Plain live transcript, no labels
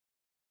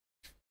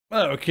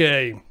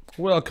Okay,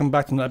 welcome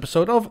back to another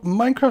episode of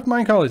Minecraft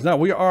Minecolonies. Now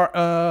we are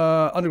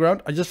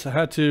underground. I just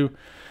had to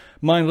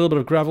mine a little bit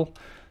of gravel,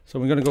 so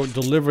we're gonna go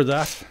deliver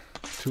that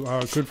to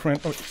our good friend.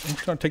 Oh, I'm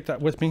just gonna take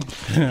that with me.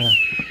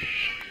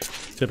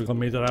 Typical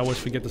me that I always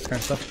forget this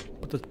kind of stuff.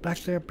 Put this back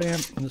there, bam,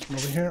 and this one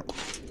over here.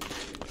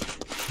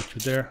 Put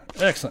you there.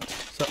 Excellent.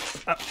 So,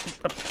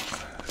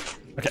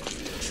 okay.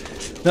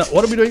 Now,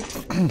 what are we doing?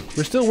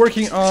 We're still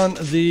working on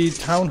the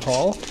town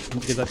hall.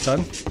 Need to get that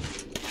done.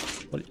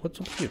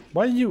 What's up with you?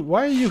 Why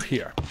are you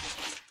here?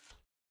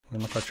 I'm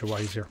not quite sure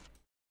why he's here.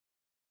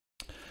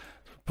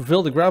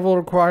 Fulfill the gravel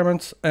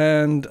requirements,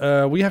 and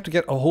we have to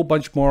get a whole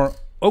bunch more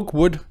oak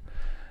wood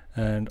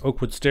and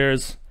oak wood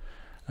stairs.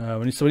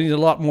 We need a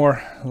lot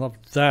more of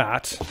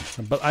that.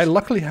 But I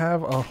luckily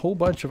have a whole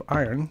bunch of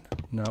iron.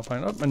 No,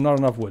 fine. Oh, and not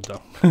enough wood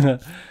though.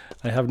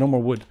 I have no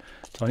more wood.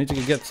 So I need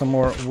to get some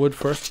more wood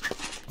first.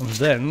 And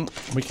then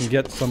we can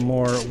get some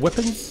more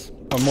weapons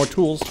or more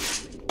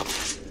tools.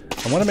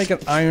 I want to make an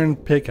iron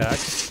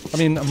pickaxe. I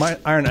mean, my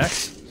iron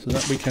axe, so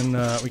that we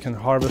can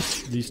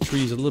harvest these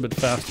trees a little bit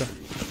faster.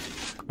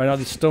 Right now,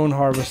 the stone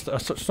harvest,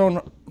 stone.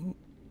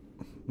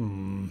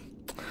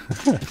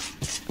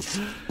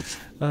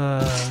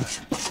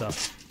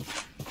 Stuff.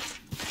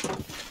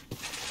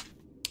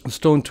 The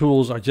stone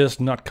tools are just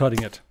not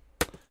cutting it.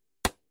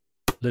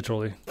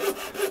 Literally.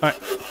 All right,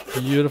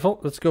 beautiful.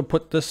 Let's go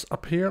put this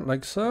up here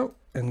like so,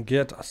 and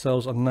get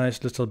ourselves a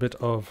nice little bit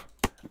of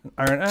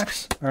iron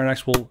axe. Iron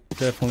axe will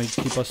definitely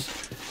keep us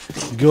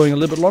going a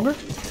little bit longer.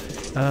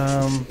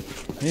 I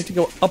need to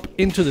go up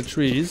into the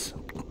trees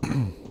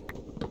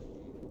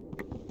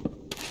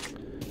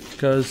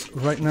because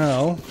right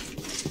now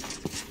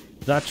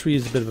that tree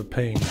is a bit of a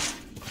pain.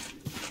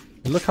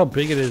 Look how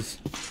big it is.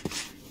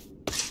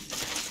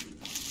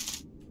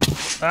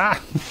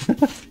 Ah!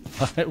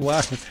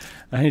 Wow,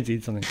 I need to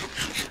eat something.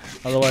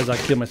 Otherwise I'll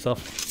kill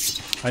myself.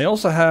 I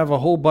also have a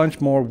whole bunch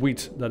more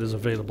wheat that is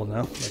available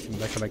now.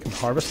 That I can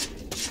harvest.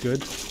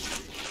 Good.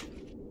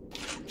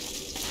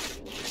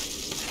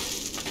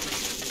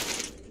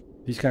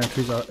 These kind of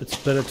trees are. It's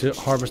better to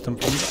harvest them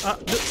from.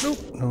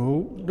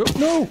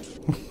 No.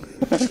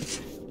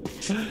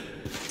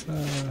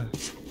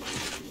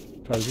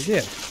 Try this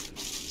again.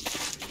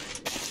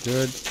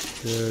 Good.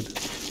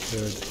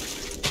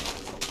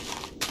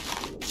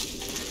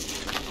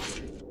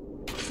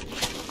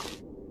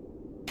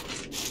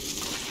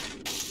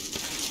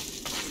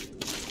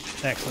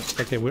 Excellent.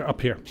 Okay, we're up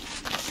here.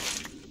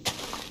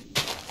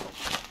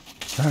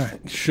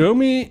 Alright, show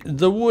me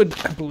the wood,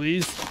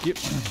 please. Yep.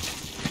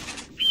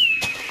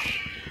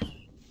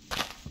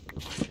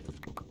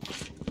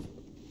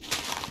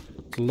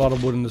 There's a lot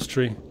of wood in this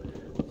tree.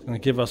 It's going to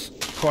give us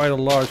quite a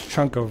large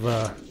chunk of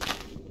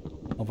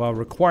our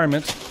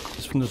requirement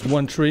just from this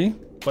one tree.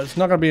 But it's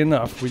not going to be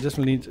enough. We just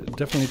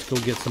definitely need to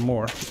go get some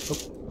more. Oh.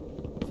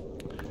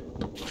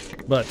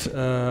 But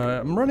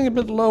I'm running a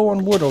bit low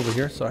on wood over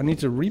here, so I need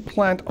to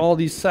replant all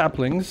these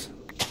saplings.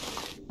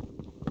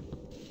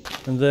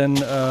 And then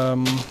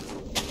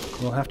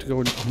we'll have to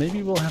go and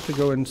maybe we'll have to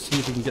go and see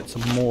if we can get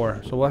some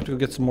more. So we'll have to go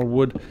get some more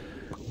wood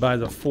by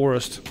the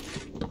forest.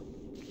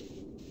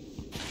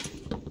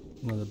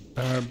 Another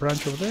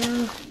branch over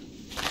there.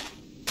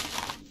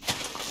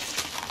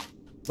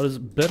 But is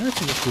it better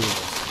to just do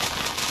this?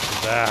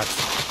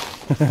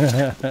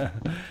 That.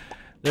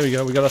 There we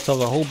go. We got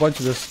ourselves a whole bunch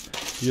of this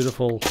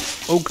beautiful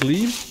oak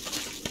leaves.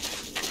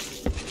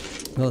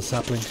 Another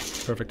sapling.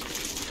 Perfect.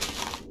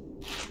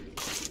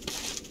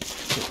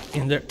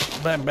 In there.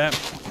 Bam, bam.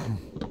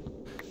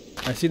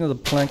 I see another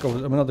plank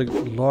over, another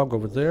log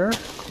over there.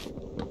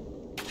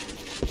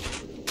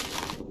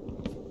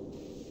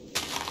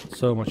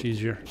 So much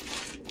easier.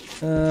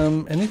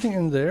 Anything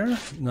in there?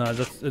 No,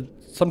 that's it.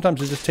 Sometimes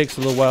it just takes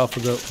a little while for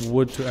the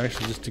wood to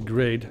actually just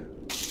degrade.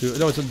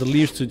 No, it's the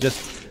leaves to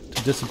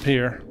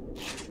disappear.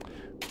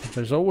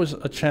 There's always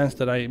a chance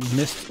that I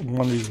missed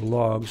one of these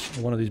logs,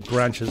 one of these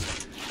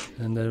branches,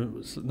 and there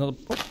was another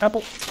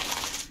apple.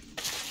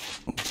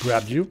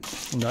 Grabbed you,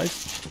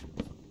 nice.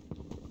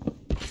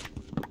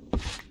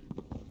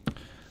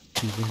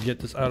 You can get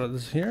this out of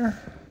this here.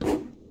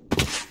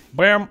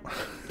 Bam!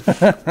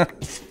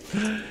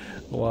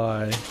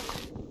 Why?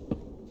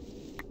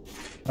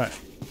 Alright,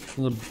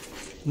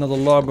 another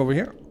log over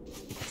here.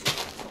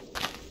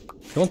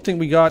 Don't think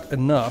we got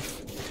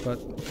enough, but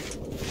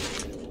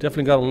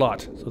definitely got a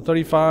lot. So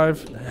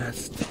 35.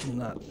 That's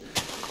not.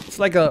 It's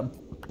like a.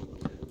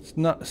 It's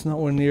not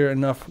nowhere near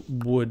enough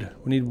wood.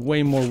 We need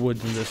way more wood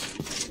than this.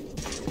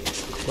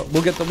 But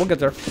we'll get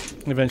there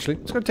eventually.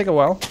 It's gonna take a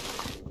while.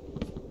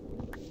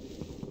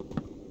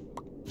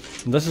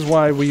 And this is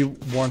why we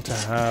want to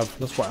have.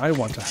 That's why I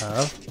want to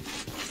have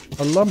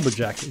a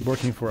lumberjack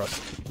working for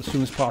us as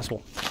soon as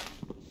possible,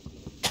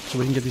 so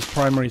we can get these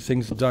primary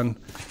things done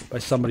by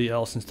somebody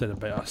else instead of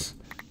by us.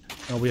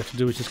 All we have to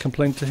do is just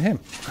complain to him.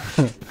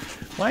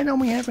 Why don't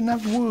we have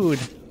enough wood?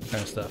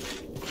 Kind of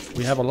stuff.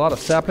 We have a lot of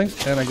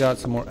saplings, and I got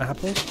some more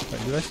apples.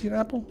 Wait, did I see an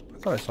apple? I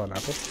thought I saw an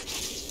apple.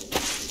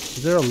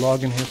 Is there a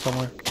log in here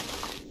somewhere?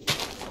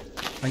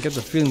 I get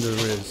the feeling there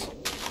is.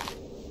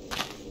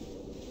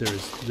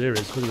 There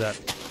is. Look at that.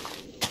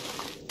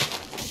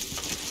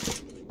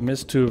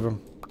 Missed 2 of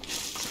them.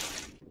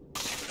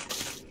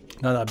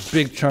 Now that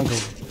big chunk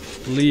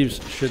of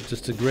leaves should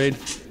just degrade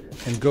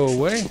and go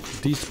away,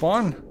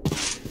 despawn.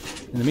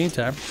 In the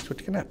meantime, let's go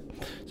take a nap.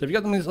 So if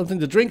you got something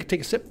to drink,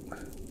 take a sip.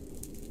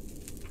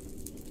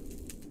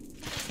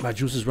 My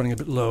juice is running a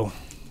bit low.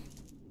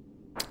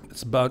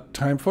 It's about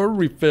time for a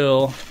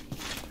refill.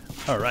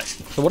 Alright,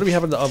 so what do we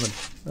have in the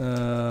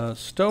oven?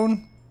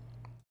 Stone.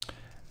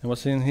 And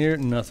what's in here?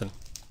 Nothing.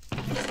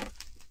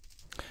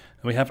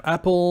 And we have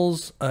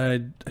apples.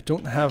 I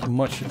don't have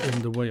much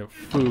in the way of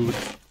food.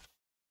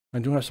 I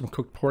do have some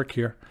cooked pork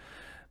here.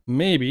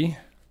 Maybe,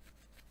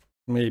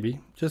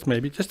 just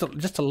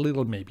a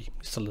little maybe,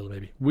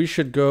 we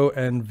should go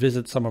and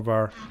visit some of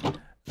our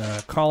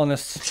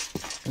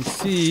colonists and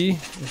see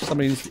if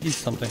somebody needs to eat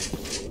something.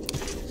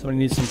 Somebody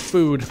needs some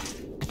food.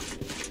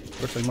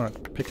 First, I want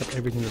to pick up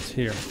everything that's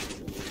here.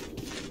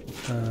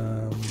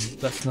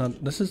 That's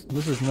not. This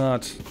is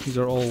not. These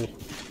are all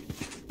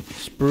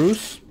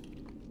spruce.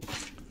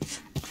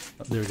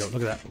 Oh, there we go.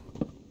 Look at that.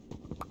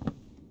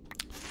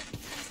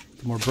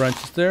 Some more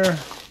branches there.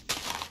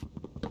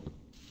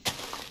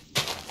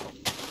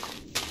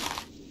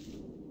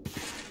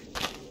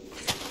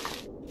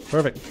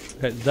 Perfect.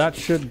 Okay, that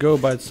should go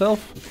by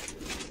itself.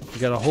 We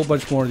got a whole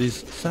bunch more of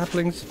these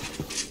saplings.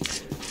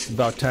 It's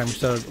about time we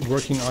started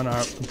working on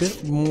our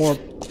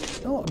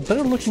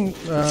better looking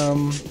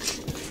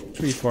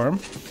tree farm.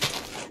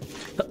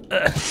 Got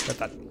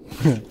that.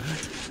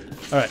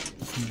 Alright,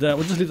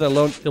 we'll just leave that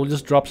alone. It will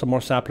just drop some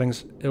more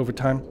saplings over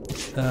time.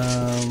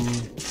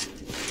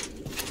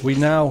 We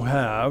now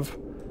have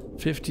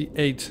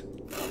 58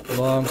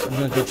 logs. I'm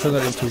going to go turn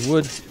that into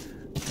wood,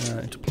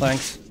 into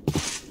planks.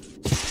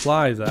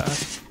 Supply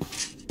that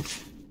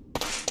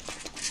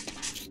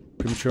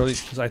prematurely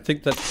because I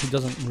think that he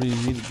doesn't really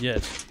need it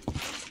yet.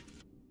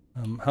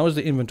 How is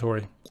the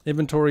inventory?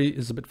 Inventory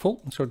is a bit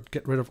full, so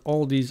get rid of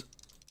all these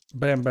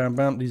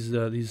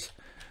these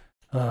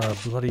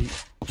bloody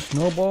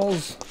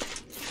snowballs.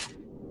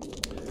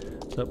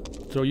 So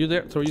throw you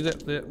there,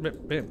 there,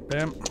 bam,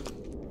 bam.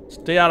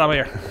 Stay out of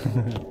here.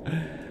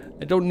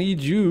 I don't need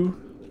you.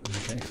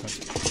 Okay,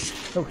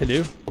 excellent. Oh,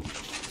 hello.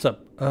 What's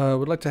up?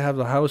 Would like to have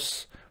the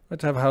house.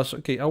 Let's have a house.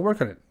 Okay, I'll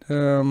work on it.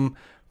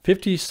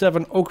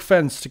 57 oak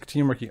fence to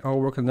continue working. I'll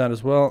work on that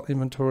as well.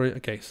 Inventory.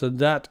 Okay, so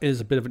that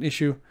is a bit of an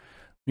issue.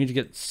 We need to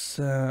get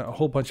a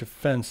whole bunch of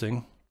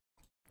fencing.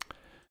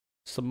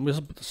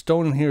 We'll put the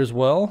stone in here as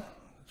well.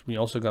 We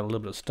also got a little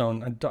bit of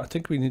stone. I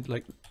think we need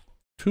like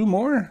 2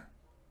 more.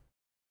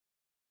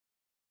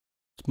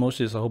 It's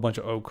mostly just a whole bunch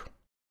of oak.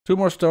 2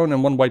 more stone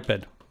and 1 white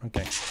bed.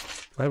 Okay.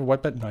 Do I have a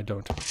white bed? No, I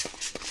don't.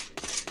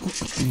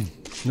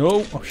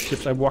 No! Oh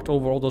shit, I walked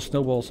over all those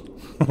snowballs.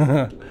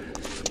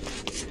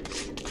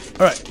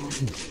 Alright.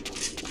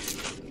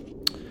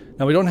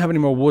 Now we don't have any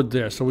more wood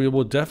there, so we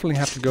will definitely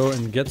have to go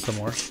and get some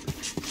more.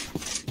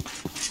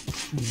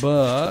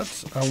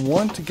 But I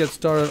want to get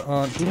started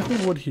on... Do we have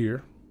any wood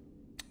here?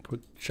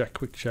 Quick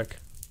check.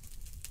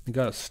 We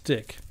got a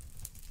stick.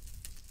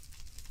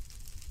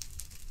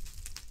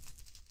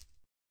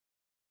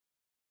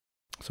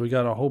 So we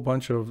got a whole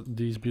bunch of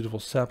these beautiful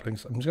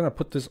saplings. I'm just going to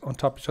put this on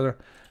top of each other.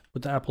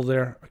 Put the apple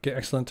there. Okay,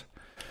 excellent.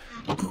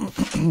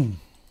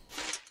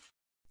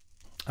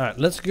 Alright,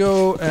 let's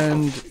go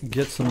and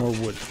get some more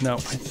wood. Now,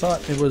 I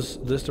thought it was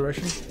this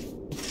direction.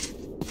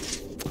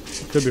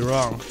 Could be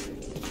wrong.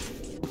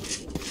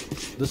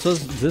 This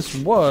was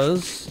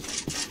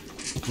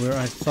where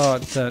I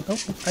thought that... Oh,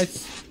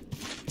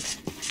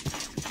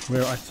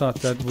 where I thought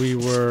that we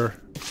were...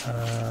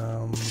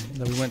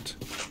 that we went...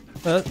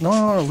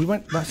 no, we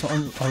went back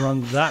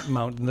around that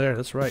mountain there,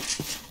 that's right.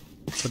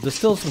 But there's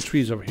still some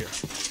trees over here.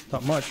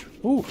 Not much.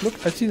 Ooh,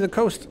 look, I see the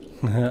coast.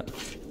 Well,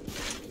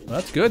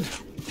 that's good.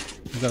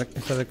 Is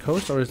that a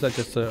coast or is that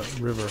just a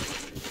river?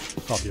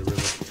 Probably a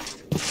river.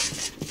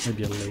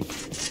 Maybe a lake.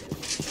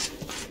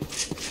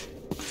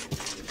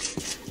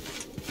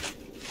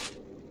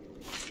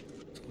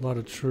 It's a lot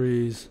of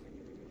trees.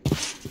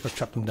 Let's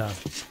chop them down.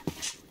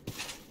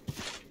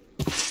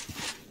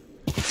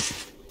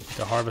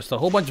 To harvest a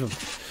whole bunch of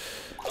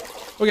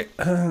them. Okay,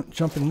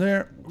 jump in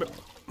there.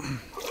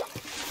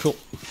 Cool.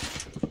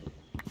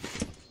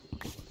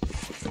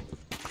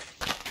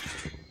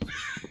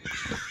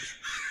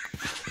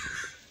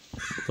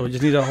 So we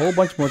just need a whole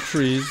bunch more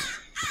trees.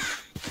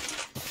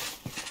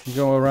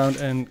 Go around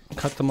and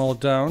cut them all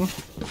down.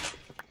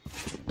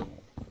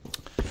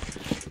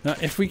 Now,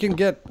 if we can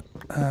get,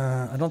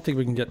 I don't think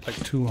we can get like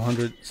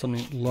 200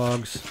 something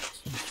logs.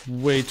 It's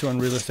way too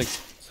unrealistic.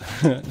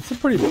 It's a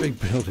pretty big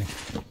building.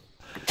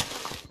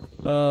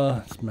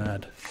 It's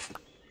mad.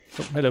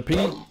 So, hello, piggy.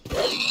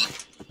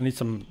 I need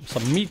some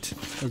meat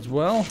as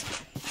well.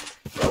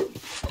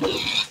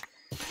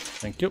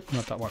 Thank you.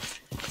 Not that one.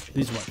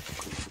 These one.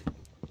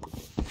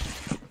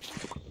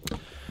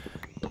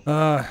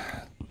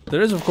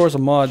 There is, of course, a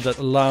mod that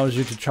allows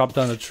you to chop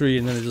down a tree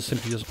and then it just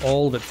simply just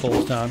all of it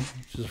falls down,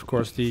 which is, of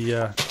course,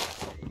 the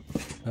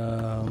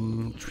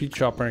tree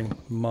chopping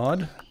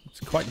mod. It's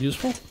quite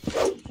useful.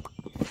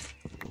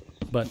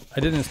 but I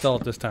didn't install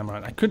it this time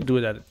around. I could do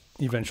it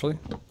eventually.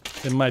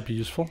 It might be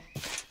useful.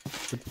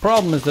 The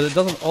problem is that it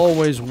doesn't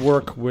always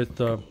work with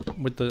the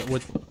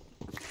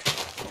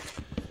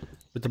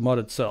mod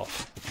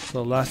itself.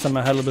 So last time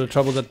I had a little bit of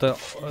trouble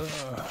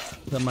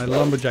that my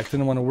lumberjack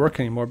didn't want to work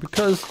anymore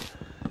because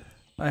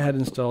I had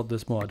installed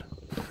this mod.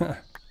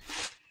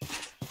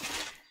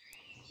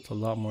 It's a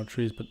lot more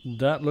trees, but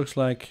that looks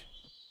like,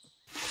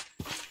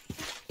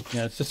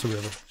 yeah, it's just a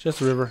river.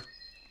 Just a river.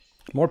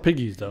 More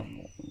piggies though.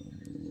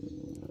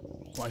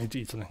 Oh, I need to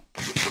eat something.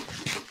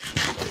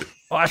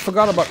 Oh, I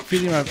forgot about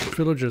feeding my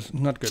villagers.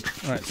 Not good.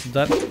 Alright, so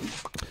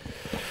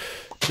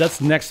that's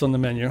next on the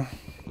menu.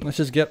 Let's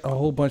just get a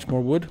whole bunch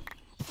more wood.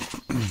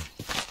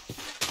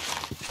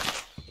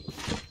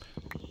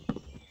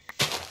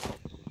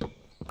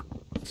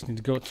 Just need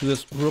to go through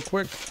this real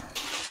quick.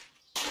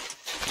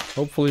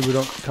 Hopefully we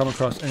don't come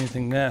across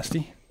anything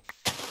nasty.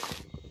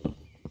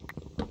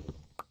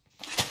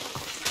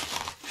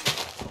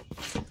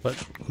 But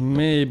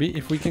maybe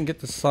if we can get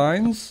the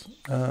signs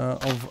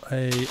of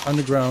a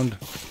underground,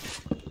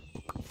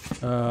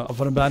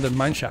 of an abandoned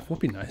mine shaft, would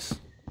be nice.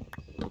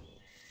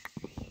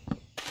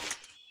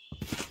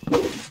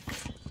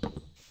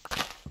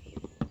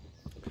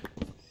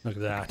 Look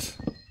at that.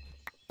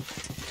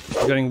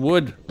 We're getting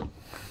wood.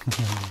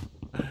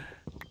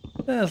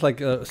 Yeah, it's like,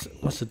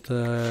 what's it,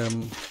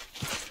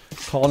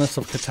 Colonists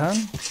of Catan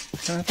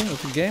kind of thing?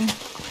 It's a game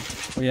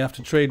where you have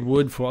to trade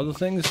wood for other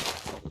things.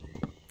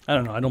 I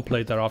don't know, I don't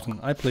play it that often.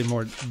 I play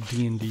more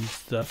D&D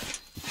stuff.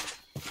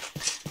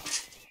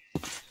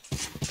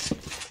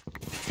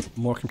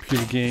 More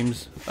computer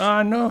games.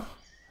 Ah, no!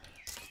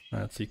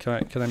 Let's see,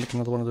 can I make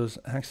another one of those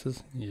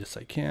axes? Yes,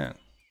 I can.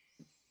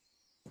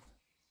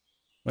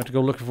 I have to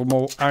go looking for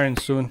more iron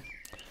soon.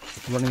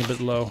 I'm running a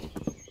bit low.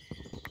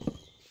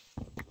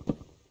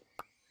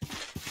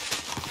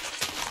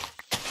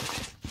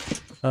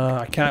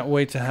 I can't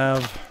wait to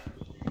have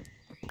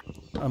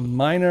a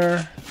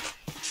miner,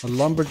 a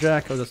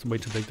lumberjack. Oh, that's way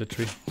too big, the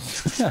tree.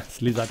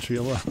 Let's leave that tree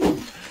alone.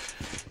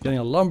 Getting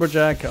a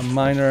lumberjack, a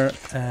miner,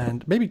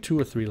 and maybe 2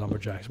 or 3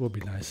 lumberjacks would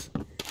be nice.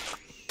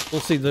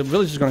 We'll see. The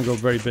village is going to go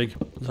very big.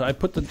 So I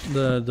put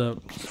the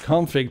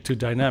config to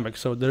dynamic,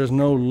 so there's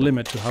no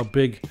limit to how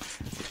big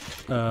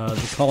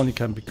the colony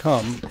can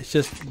become. It's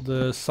just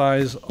the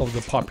size of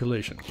the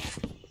population.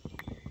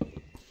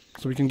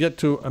 So we can get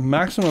to a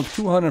maximum of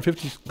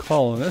 250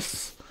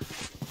 colonists,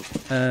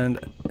 and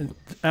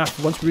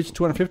once we reach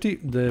 250,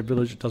 the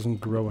village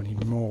doesn't grow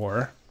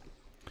anymore.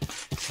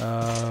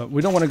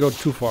 We don't want to go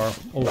too far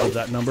over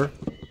that number.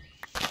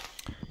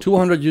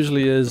 200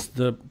 usually is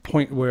the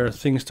point where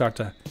things start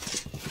to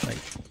like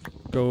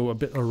go a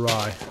bit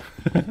awry.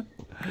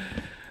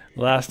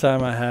 Last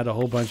time I had a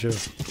whole bunch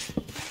of,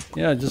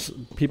 yeah,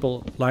 just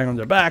people lying on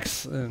their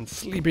backs and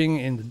sleeping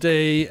in the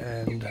day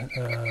and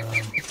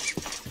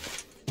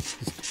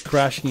just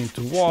crashing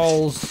into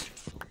walls.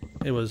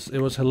 It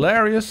was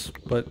hilarious,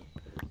 but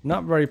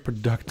not very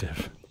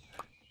productive.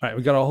 All right,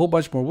 we got a whole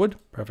bunch more wood.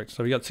 Perfect.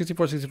 So we got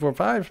 64, 64,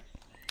 5.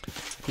 I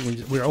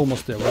think we're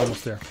almost there. We're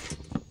almost there.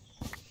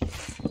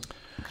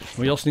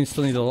 We also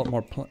still need a lot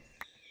more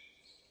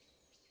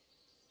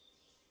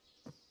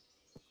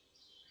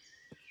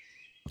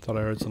thought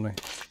I heard something.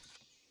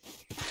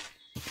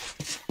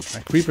 My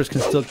creepers can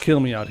still kill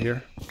me out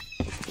here.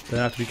 So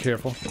I have to be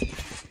careful.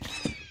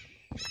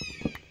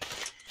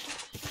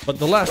 But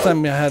the last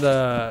time we had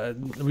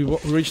we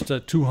reached a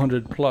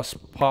 200 plus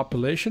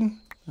population.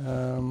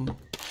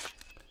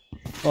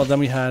 Well, then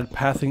we had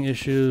pathing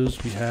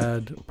issues, we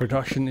had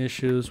production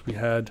issues, we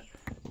had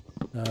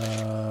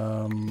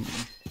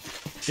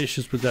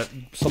issues with that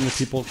some of the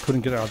people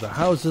couldn't get out of their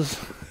houses.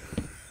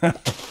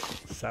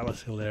 That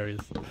was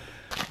hilarious.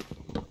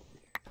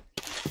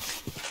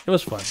 It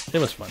was fun. It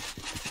was fun.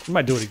 We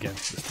might do it again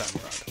this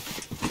time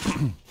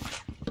around.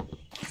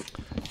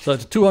 So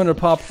it's a 200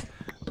 pop.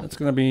 That's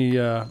going to be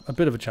a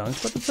bit of a challenge,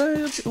 but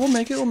we'll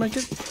make it. We'll make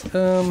it.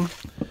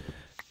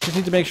 Just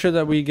need to make sure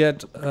that we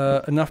get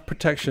enough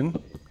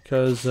protection,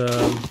 because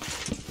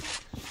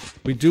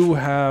we do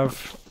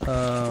have.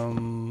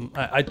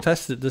 I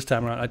tested it this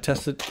time around. I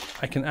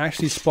can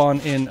actually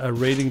spawn in a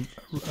raiding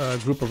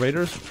group of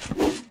raiders.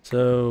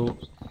 So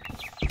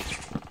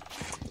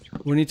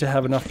we need to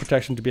have enough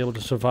protection to be able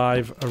to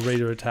survive a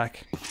raider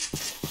attack.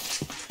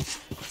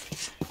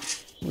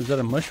 Was that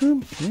a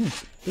mushroom?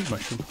 Big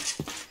mushroom.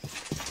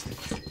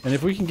 And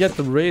if we can get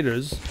the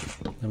raiders,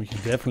 then we can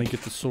definitely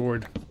get the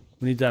sword.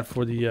 We need that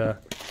for the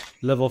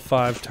level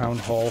 5 town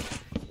hall.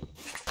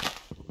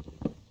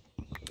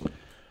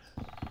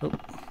 Oh,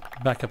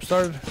 backup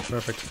started.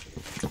 Perfect.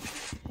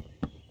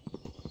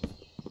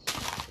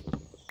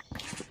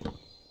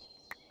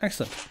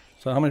 Excellent.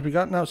 So how many we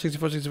got now?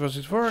 64, 64,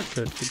 64.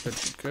 Good, good, good,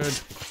 good.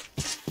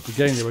 We're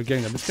getting there, we're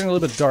getting there. It's getting a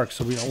little bit dark,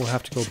 so we'll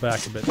have to go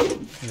back a bit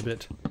in a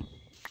bit.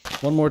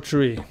 One more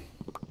tree.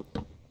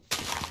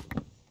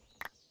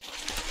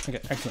 Okay,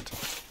 excellent.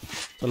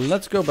 So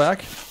let's go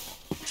back.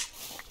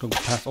 Go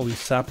past all these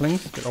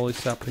saplings. Get all these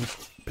saplings.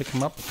 Pick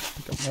them up.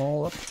 Pick them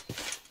all up.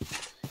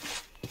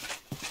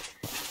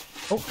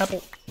 Oh,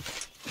 apple.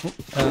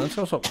 Let's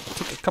also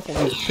take a couple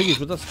of these piggies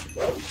with us.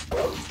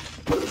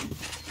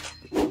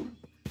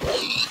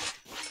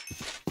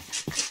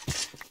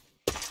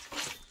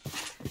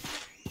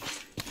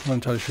 I'm not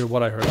entirely sure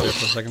what I heard there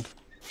for a second.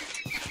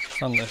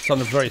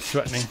 Sounded very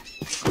threatening.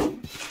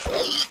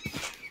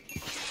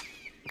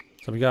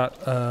 So we got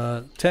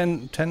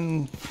 10.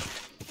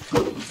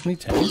 Only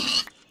 10.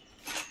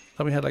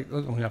 Thought we had like,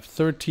 look, we have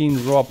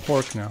 13 raw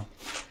pork now.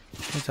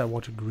 What's that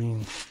water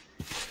green?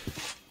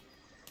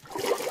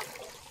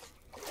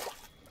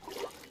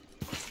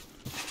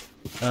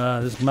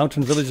 This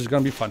mountain village is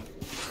gonna be fun.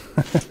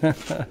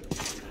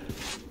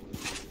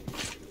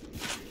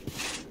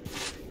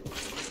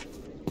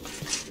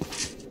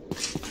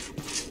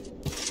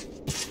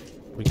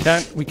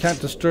 We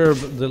can't disturb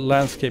the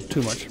landscape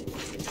too much.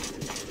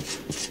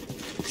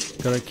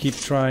 Gotta keep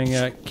trying,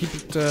 keep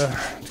it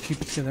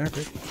together a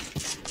bit.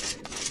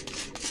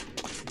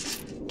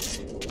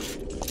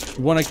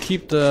 We want to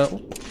keep the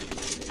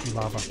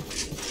lava.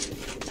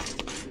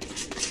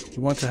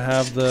 We want to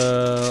have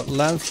the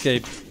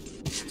landscape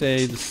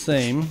stay the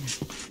same,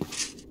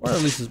 or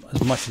at least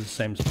as much as the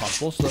same as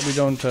possible, so that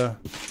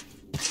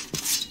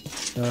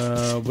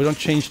we don't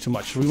change too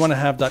much. We want to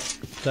have that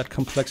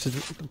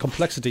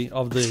complexity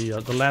of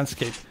the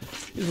landscape.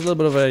 It's a little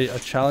bit of a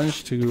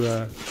challenge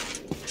to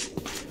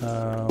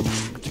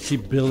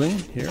keep building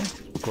here.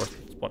 Of course,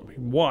 that's what we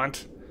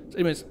want. So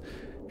anyways,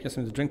 get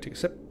something to drink, take a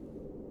sip.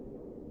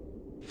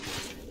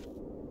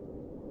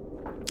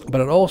 But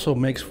it also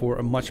makes for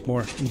a much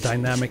more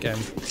dynamic and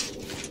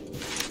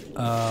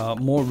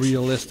more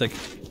realistic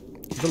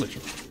village.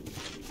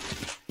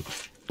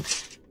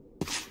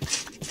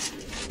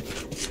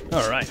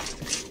 All right.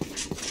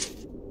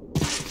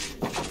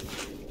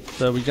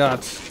 So we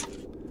got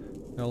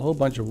a whole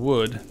bunch of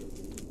wood.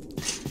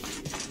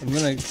 I'm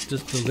gonna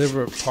just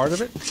deliver part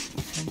of it.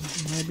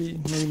 Maybe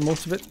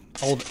most of it.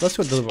 All of it. Let's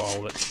go deliver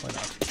all of it. Why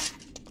not?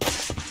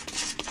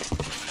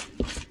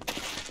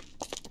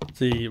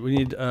 See, we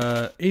need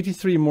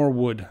 83 more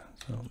wood.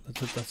 So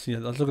let's see.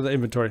 Let's look at the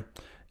inventory.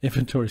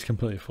 Inventory is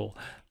completely full.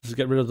 Let's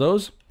get rid of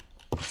those.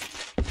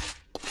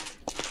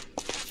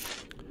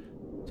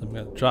 So I'm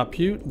gonna drop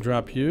you.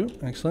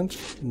 Excellent.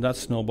 And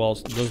that's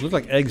snowballs. Those look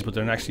like eggs, but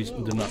they're not. They're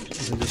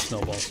just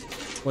snowballs.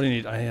 What do you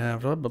need? I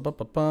have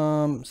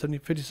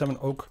 57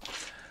 oak.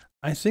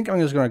 I think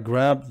I'm just gonna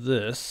grab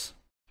this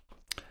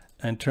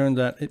and turn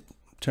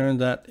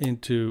that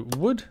into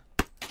wood.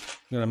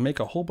 I'm gonna make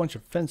a whole bunch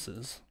of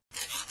fences.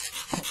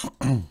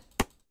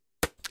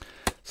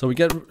 So we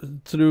get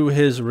through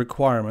his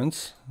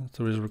requirements,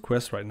 through his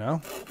request right now.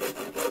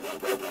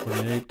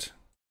 48.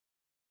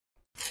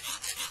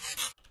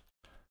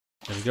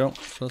 There we go.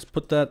 So let's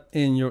put that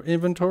in your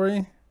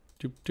inventory.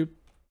 Doop doop.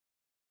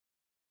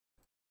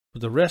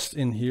 Put the rest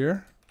in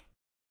here.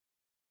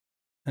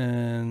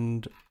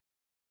 And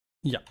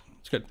yeah,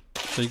 it's good.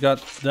 So you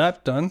got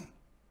that done.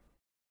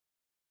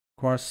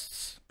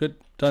 Requests. Good.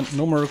 Done.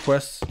 No more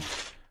requests.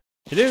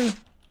 Hello.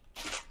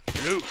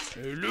 Hello,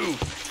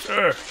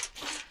 sir.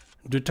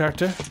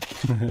 Detector.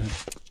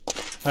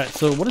 Alright,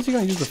 so what is he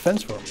going to use the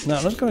fence for? Now,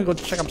 I'm just going to go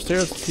check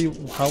upstairs to see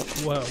how,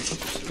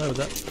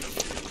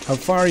 how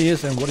far he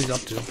is and what he's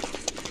up to.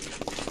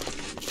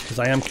 Because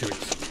I am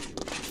curious.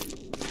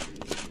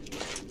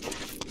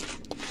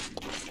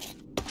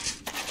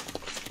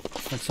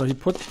 And so he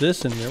put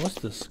this in there. What's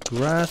this?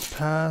 Grass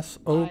path,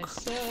 oak.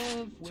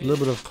 It's a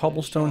little bit of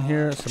cobblestone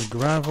here, some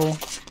gravel.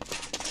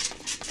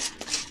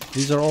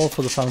 These are all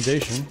for the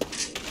foundation.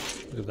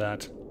 Look at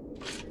that.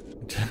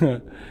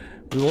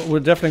 We're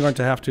definitely going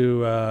to have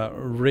to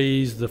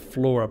raise the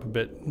floor up a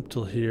bit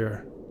until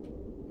here.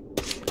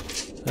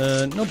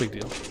 No big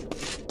deal.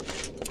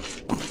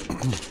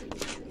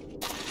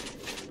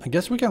 I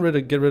guess we can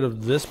get rid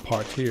of this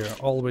part here,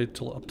 all the way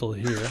up till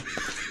here.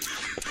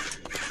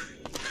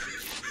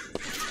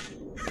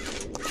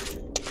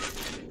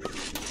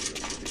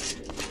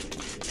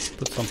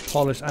 Put some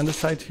polished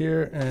andesite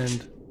here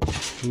and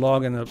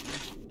log and a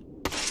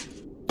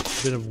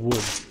bit of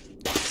wood.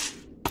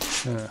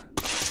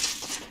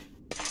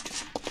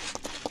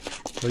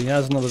 So he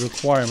has another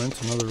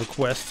requirement, another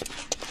request.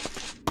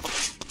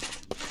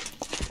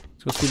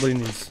 Let's go see what he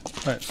needs.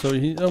 Alright, so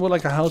he would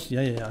like a house.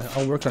 Yeah,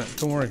 I'll work on it.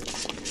 Don't worry.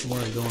 Don't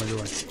worry.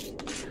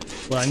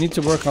 What I need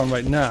to work on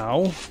right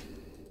now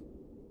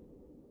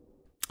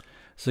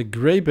is a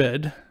gray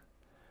bed,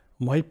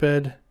 white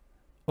bed,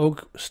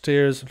 oak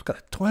stairs. I've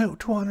got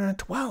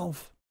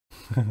 212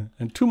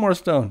 and 2 more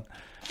stone,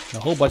 and a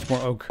whole bunch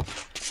more oak.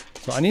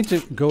 So I need to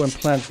go and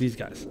plant these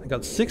guys. I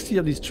got 60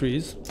 of these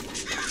trees.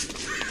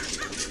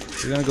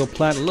 We're gonna go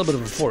plant a little bit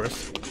of a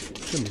forest.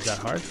 Shouldn't be that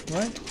hard,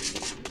 right?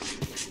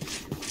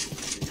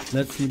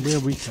 Let's see where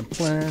we can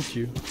plant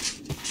you.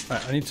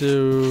 Alright, I need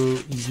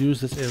to use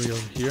this area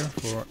over here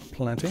for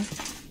planting.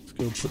 Let's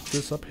go put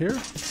this up here.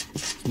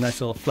 It's a nice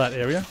little flat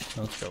area.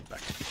 So let's go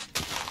back.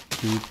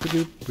 Too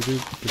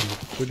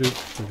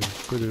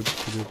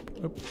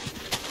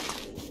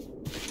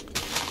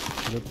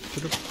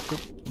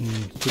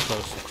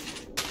close.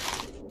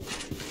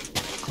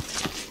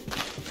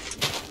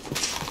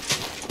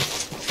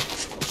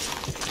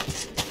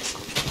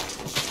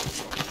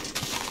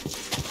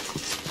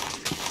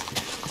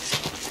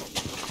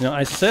 You know,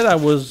 I said I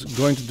was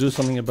going to do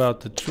something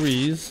about the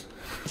trees.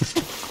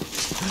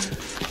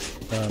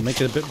 Make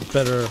it a bit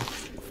better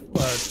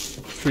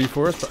tree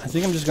forest, but I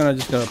think I'm just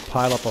gonna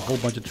pile up a whole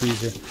bunch of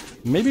trees here.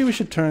 Maybe we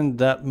should turn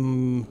that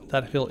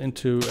that hill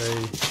into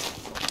a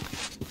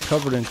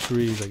covered in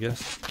trees, I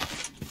guess.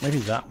 Maybe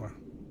that one.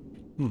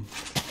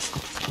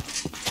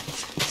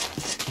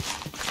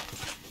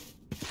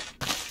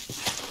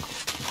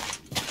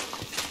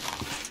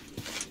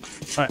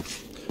 Alright.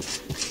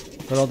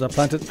 Got all that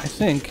planted. I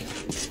think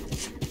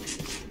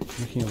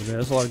looking over there,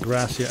 there's a lot of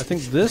grass here. I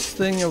think this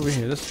thing over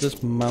here,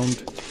 this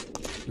mound,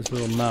 this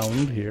little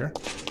mound here,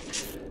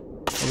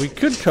 we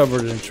could cover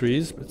it in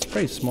trees, but it's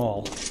very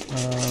small.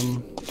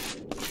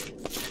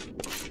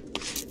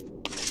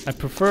 I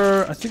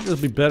think it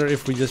would be better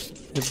if we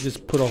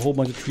just put a whole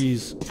bunch of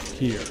trees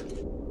here.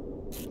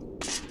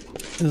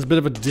 And there's a bit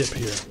of a dip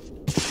here.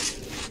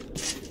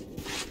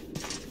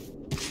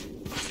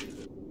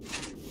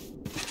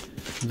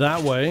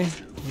 That way,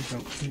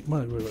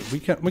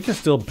 we can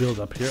still build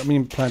up here. I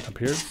mean, plant up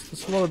here.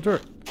 It's a lot of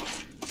dirt.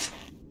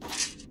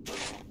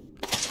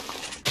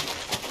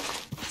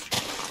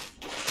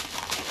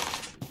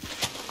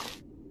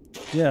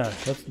 Yeah,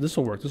 this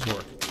will work. This will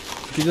work.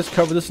 If you just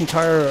cover this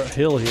entire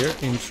hill here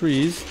in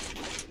trees,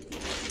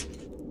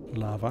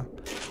 lava,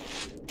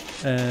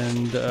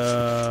 and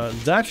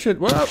that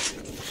should. What up,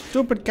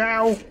 stupid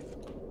cow?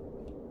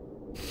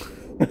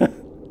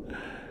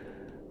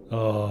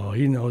 Oh,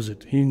 he knows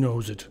it. He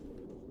knows it.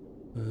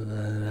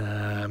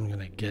 I'm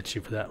gonna get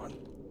you for that one.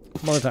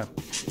 One more time.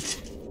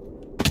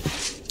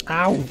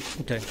 Ow.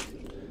 Okay.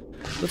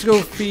 Let's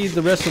go feed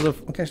the rest of the.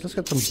 Okay, so let's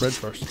get some bread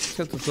first.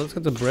 Let's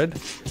get the bread,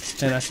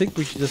 and I think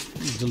we should just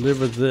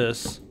deliver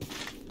this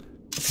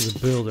to the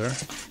builder,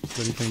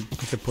 so he can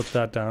put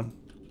that down.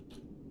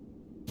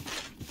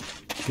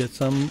 Get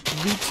some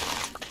wheat.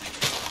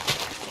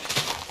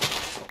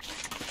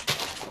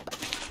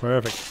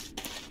 Perfect.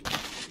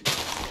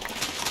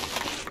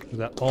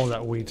 All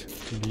that wheat.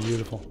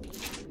 Beautiful.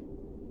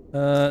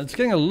 It's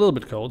getting a little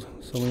bit cold,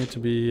 so we need to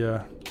be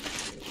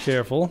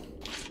careful.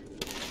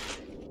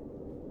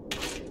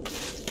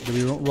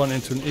 We don't run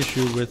into an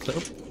issue with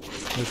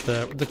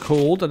the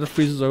cold that it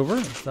freezes over.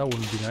 That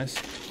wouldn't be nice.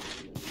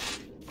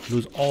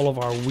 Lose all of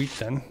our wheat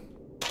then.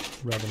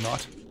 Rather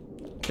not.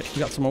 Okay, we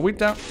got some more wheat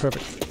down.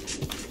 Perfect.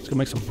 Let's go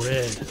make some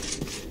bread.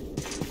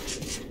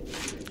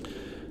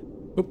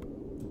 Oop,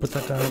 put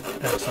that down.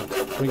 Excellent.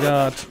 We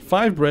got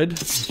 5 bread.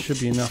 This should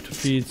be enough to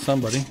feed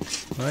somebody,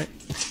 right?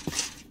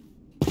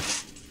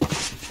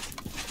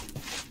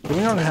 Do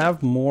we not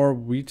have more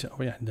wheat?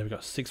 Oh yeah, there we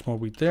go. 6 more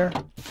wheat there.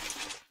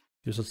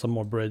 Gives us some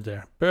more bread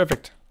there.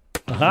 Perfect.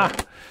 Aha!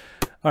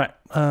 Alright.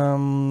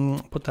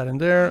 Put that in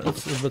there.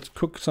 Let's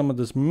cook some of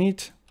this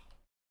meat.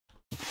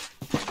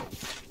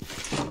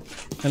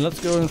 And let's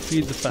go and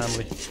feed the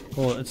family.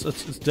 Well, it's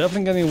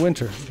definitely getting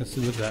winter. You can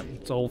see, look at that.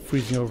 It's all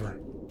freezing over.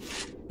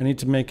 I need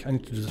to do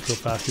this real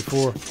fast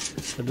before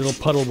the little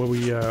puddle where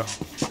we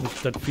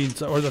that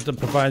feeds or that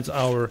provides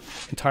our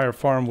entire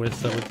farm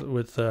with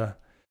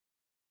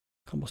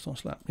cobblestone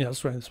slab. Yeah,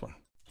 that's right. This one.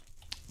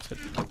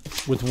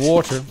 With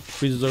water,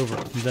 freezes over,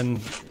 and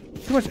then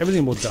pretty much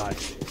everything will die.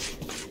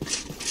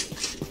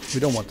 We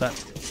don't want that.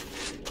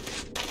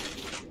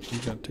 I'm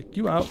gonna take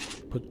you out,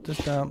 put this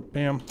down,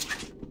 bam.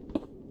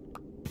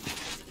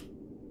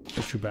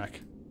 Get you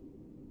back.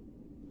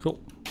 Cool.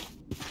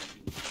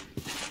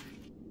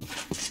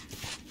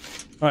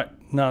 Alright,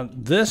 now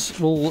this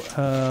will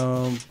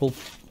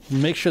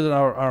make sure that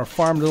our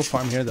little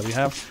farm here that we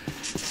have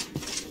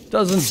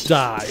doesn't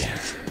die.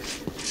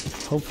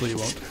 Hopefully it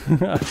won't.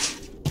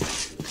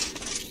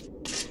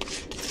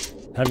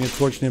 Having a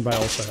torch nearby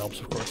also helps,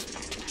 of course.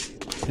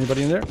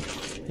 Anybody in there?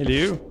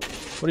 Hello?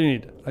 What do you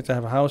need? I'd like to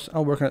have a house.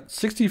 I'm working at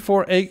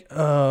 64 egg.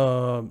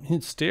 He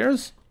needs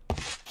stairs?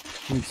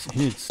 He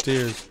needs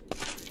stairs.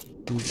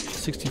 He needs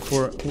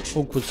 64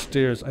 oak wood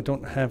stairs. I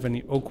don't have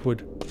any oak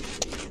wood.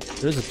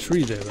 There's a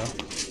tree there, though.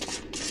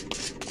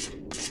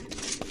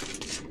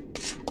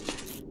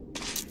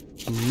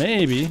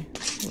 Maybe.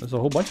 There's a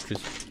whole bunch of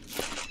trees.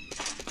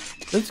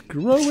 It's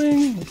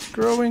growing. It's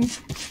growing.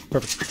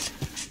 Perfect.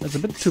 That's a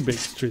bit too big,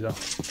 this tree, though.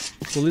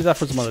 We'll leave that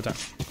for some other time.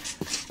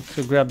 Let's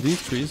go grab these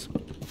trees.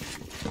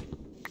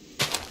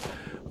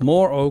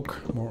 More oak.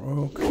 More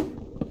oak.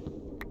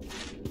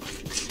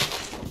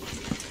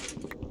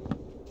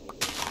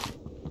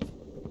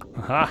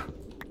 Aha!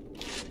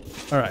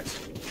 Alright.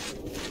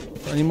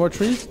 Any more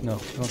trees? No,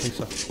 I don't think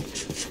so.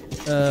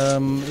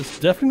 It's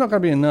definitely not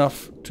going to be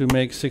enough to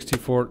make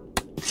 64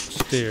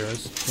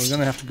 stairs. We're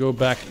going to have to go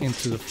back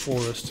into the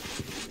forest.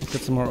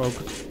 Get some more oak.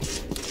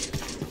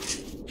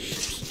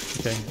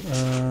 Okay.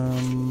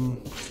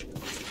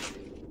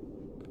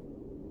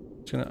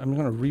 I'm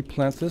gonna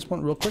replant this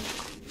one real quick.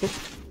 Oop,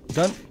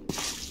 done.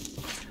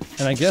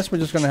 And I guess we're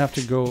just gonna have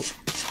to go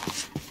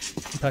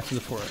back to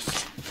the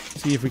forest.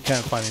 See if we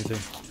can't find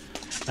anything.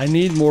 I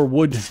need more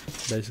wood,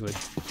 basically.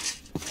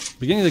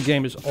 Beginning of the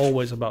game is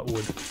always about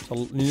wood. So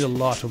you need a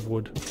lot of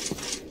wood.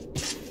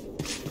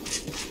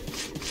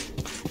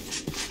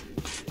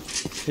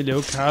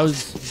 Hello,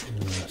 cows.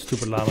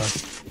 Stupid llamas.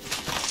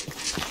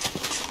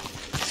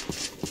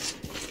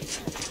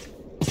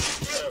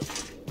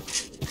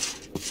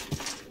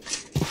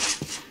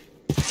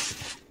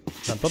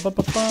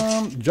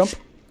 Jump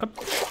up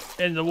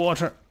in the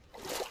water.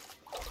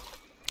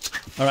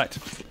 All right.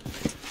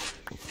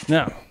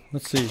 Now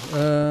let's see.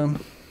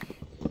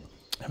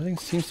 Everything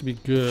seems to be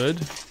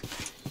good.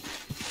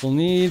 We'll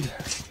need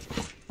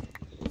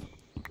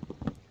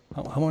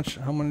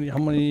how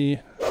many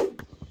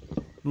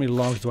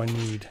logs do I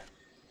need?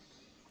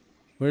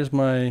 Where's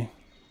my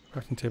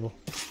crafting table?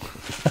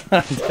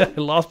 I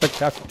lost my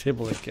crafting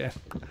table again.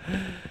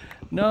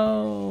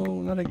 No,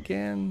 not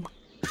again.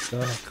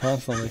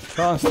 Constantly.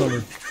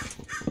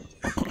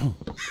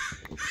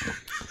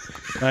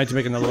 I need to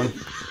make another one.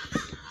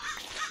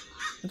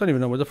 I don't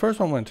even know where the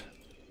first one went.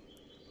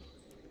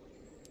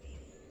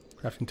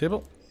 Crafting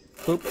table.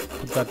 Boop.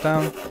 Put that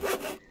down.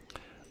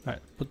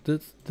 Alright, put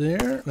this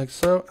there, like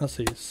so. Let's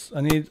see. I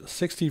need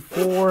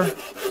 64. So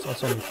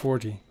that's only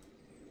 40.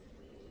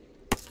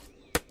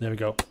 There we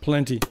go.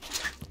 Plenty.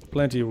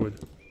 Plenty of wood.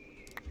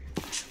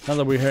 Now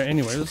that we're here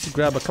anyway, let's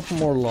grab a couple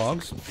more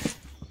logs.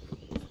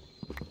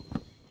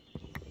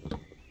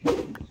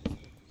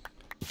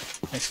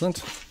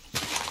 Excellent.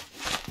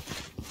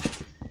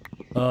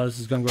 Oh, this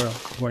is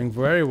going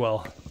very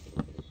well.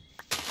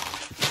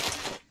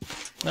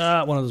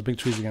 Ah, one of those big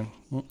trees again.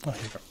 Oh, here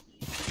we go.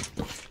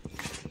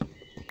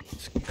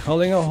 Just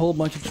culling a whole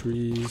bunch of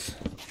trees.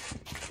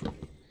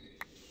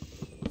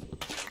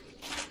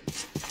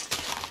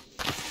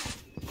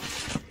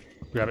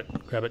 Grab it,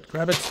 grab it,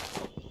 grab it.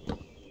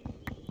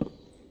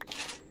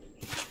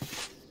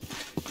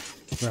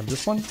 Grab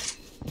this one.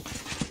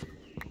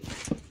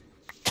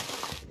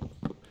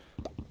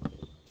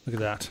 Look at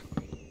that.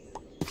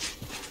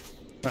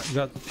 Right, we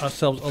got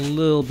ourselves a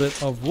little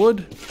bit of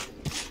wood.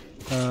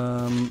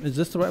 Is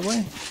this the right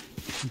way?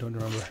 I don't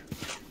remember.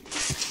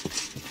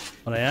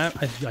 But I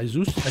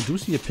do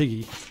see a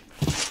piggy.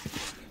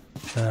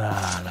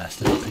 Ah, that's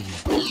little piggy.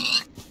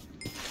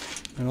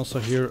 And also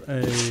hear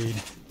a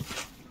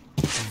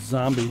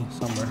zombie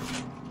somewhere.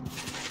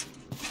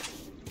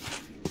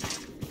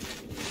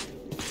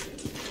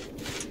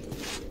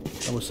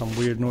 That was some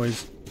weird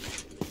noise.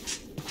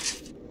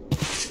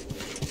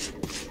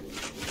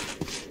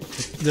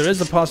 There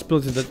is a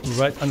possibility that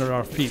right under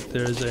our feet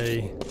there is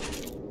a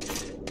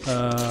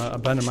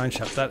abandoned mine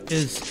shaft. That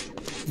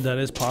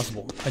is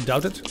possible. I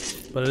doubt it,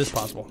 but it is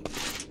possible.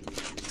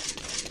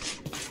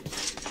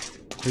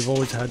 We've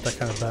always had that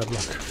kind of bad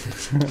luck.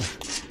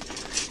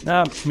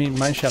 Nah, I mean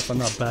mine shafts are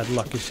not bad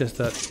luck. It's just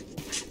that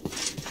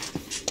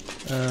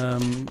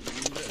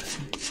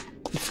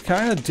it's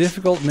kind of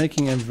difficult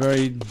making a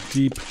very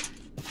deep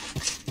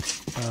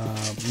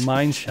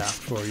mine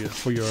shaft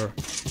for your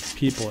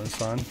people and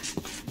so on.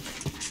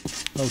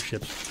 Oh,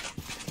 ships.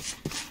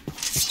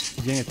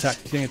 He's getting attacked.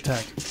 He's getting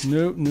attacked.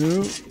 No,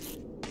 no.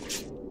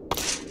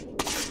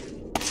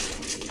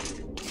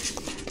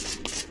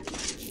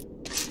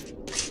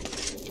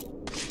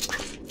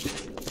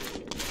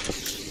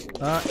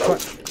 Come on.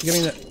 Give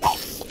me that.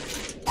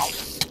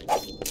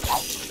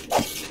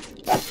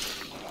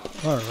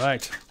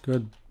 Alright.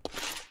 Good.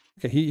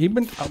 Okay, he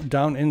went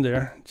down in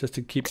there just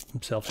to keep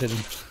himself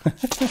hidden.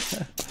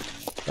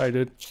 Alright,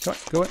 dude. Come on,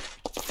 go in.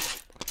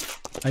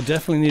 I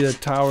definitely need a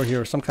tower here,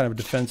 or some kind of a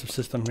defensive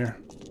system here.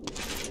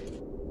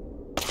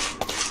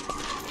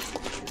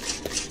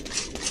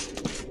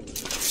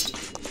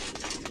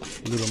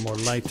 A little more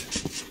light.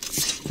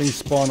 Things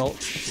spawn all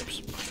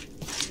ships.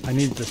 I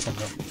need this one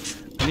though.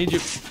 I need you.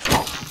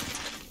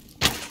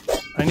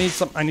 I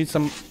need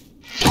some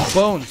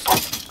bones.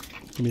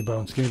 Give me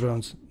bones, give me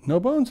bones. No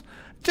bones?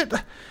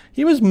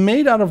 He was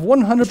made out of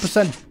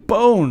 100%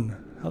 bone.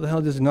 How the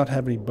hell does he not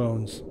have any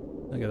bones?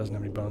 That guy doesn't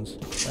have any bones.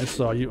 I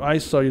saw you,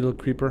 little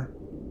creeper.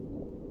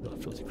 Little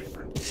filthy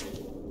creeper.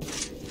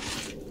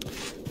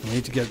 I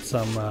need to get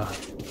some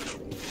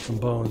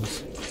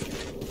bones.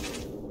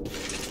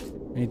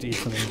 I need to eat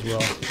something as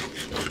well.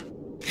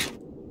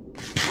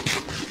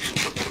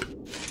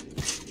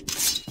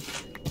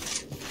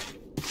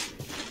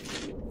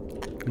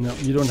 No,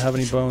 you don't have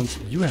any bones.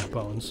 You have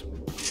bones.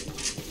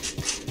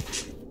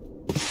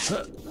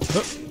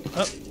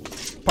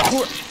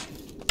 Parkour!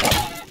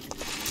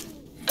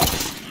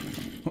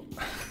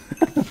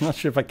 I'm not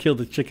sure if I killed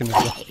the chicken as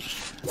well.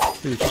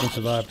 Maybe the chicken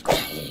survived.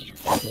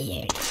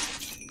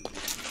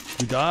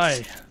 You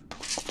die.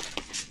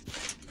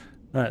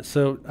 Alright,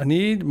 so I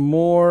need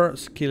more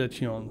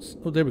skeletons.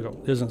 Oh, there we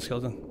go. There's a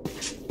skeleton.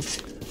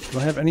 Do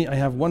I have any? I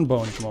have one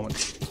bone at the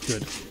moment.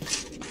 Good.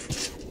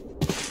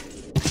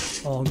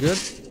 All good.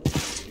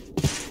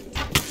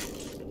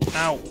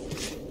 Ow.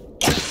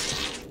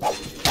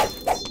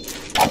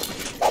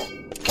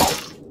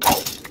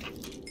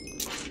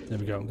 There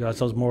we go. Got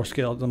ourselves more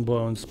skeleton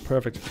bones.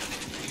 Perfect.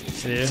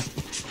 Yeah.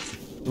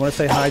 You want to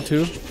say hi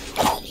too?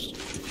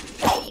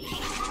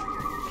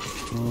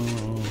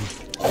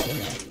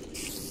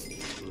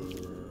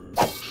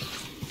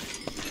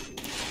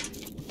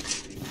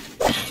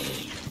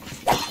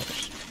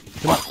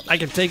 Come on, I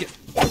can take it.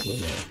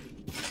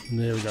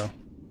 There we go.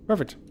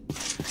 Perfect.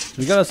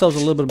 we got ourselves a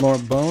little bit more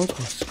bones. Oh,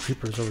 there's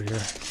creepers over here.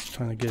 Just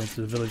trying to get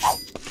into the village.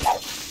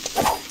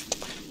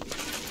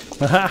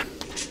 Haha!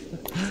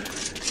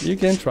 You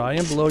can try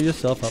and blow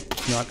yourself up.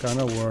 It's not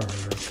gonna work.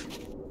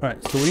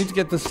 Alright, so we need to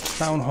get this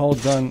town hall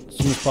done as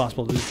soon as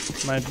possible.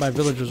 My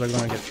villagers are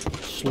gonna get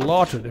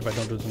slaughtered if I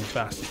don't do something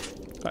fast.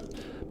 Alright,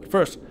 but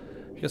first,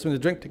 if you get something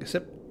to drink, take a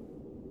sip.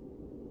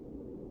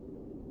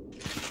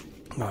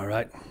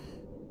 Alright.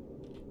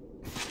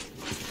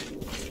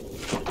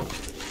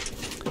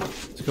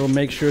 Let's go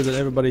make sure that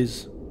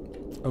everybody's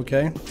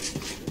okay.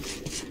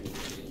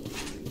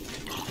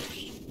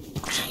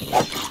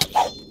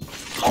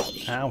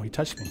 Ow, he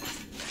touched me.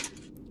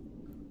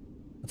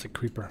 That's a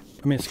creeper.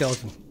 I mean a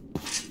skeleton.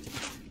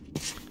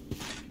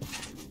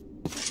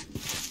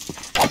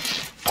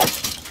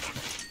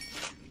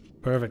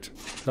 Perfect.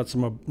 Got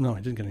some more. No,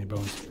 he didn't get any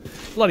bones.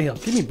 Bloody hell,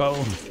 give me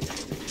bones.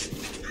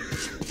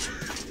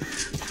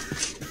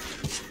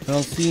 I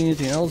don't see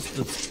anything else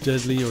that's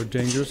deadly or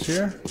dangerous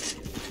here.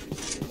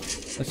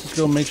 Let's just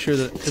go make sure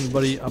that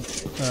everybody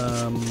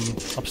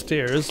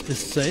upstairs is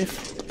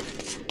safe.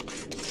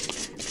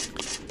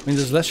 I mean,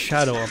 there's less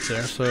shadow up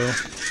there, so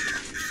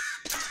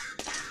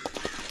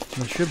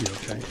it should be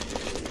okay.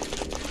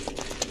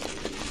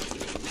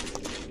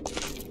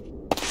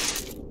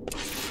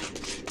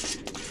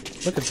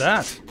 Look at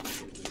that!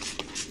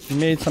 He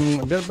made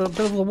a bit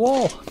of a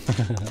wall.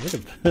 Look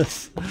at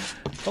this!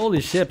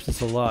 Holy ships,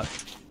 it's a lot.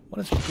 What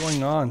is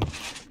going on?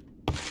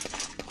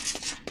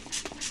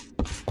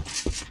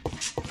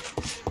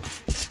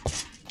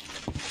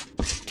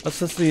 Let's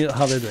just see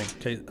how they're doing.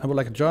 Okay, I would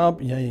like a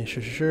job. Yeah,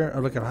 sure. I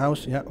would like a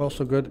house. Yeah,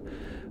 also good.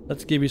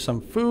 Let's give you some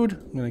food.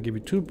 I'm gonna give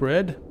you 2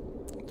 bread.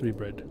 3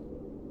 bread.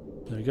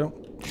 There you go.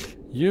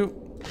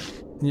 You.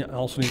 Yeah, I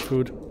also need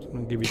food. So I'm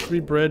gonna give you 3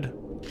 bread.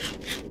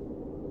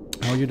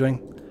 How are you doing?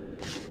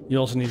 You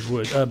also need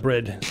wood,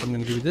 bread. So I'm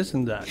gonna give you this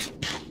and that.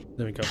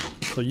 There we go.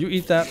 So you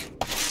eat that.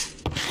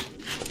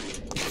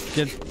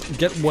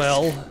 Get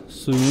well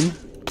soon.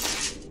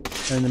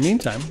 And in the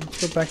meantime,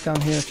 let's go back down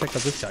here and check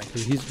out this guy,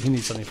 because he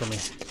needs something from me.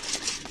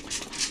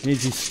 He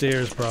needs these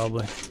stairs,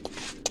 probably.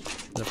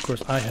 That, of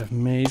course, I have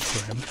made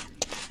for him.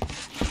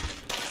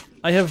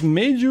 I have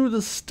made you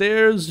the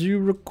stairs you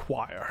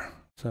require.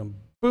 So,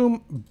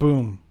 boom,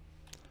 boom.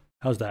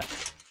 How's that?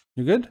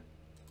 You good?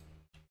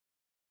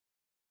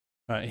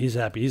 Alright, he's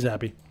happy, he's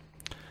happy.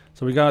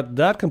 So we got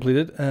that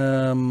completed.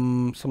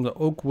 Some of the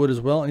oak wood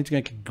as well. I need to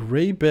make a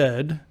gray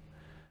bed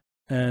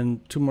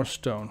and 2 more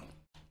stone.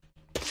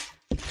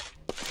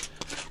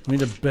 I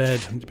need a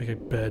bed. I need to make a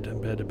bed,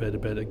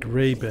 a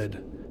gray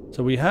bed.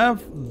 So we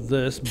have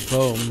this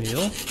bone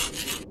meal.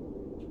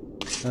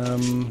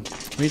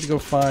 We need to go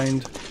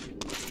find...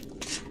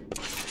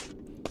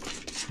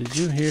 Did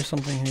you hear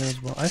something here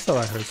as well? I thought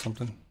I heard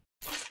something.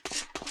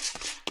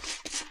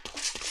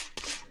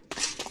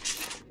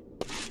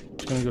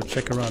 Just gonna go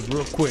check around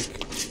real quick,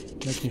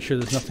 making sure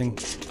there's nothing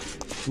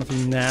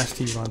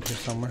nasty around here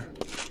somewhere.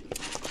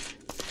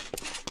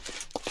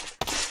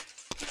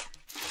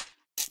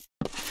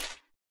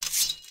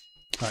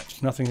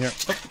 Alright, nothing here.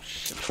 Oh,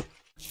 shit.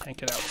 Can't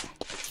get out.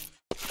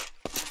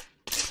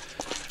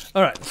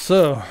 Alright,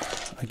 so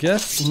I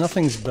guess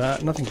nothing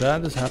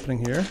bad is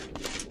happening here.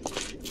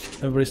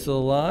 Everybody's still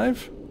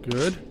alive.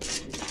 Good.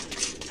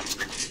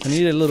 I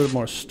need a little bit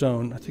more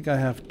stone. I think I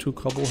have 2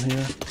 cobble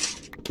here.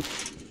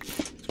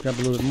 Let's grab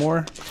a little bit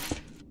more.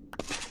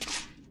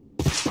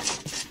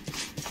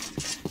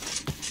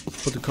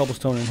 Put the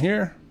cobblestone in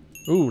here.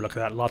 Ooh, look at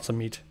that. Lots of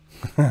meat.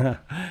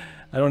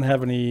 I don't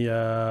have any,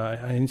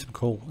 I need some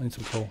coal. I need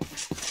some coal.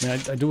 I mean,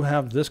 I do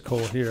have this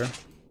coal here.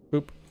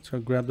 Boop. Let's go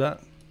grab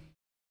that.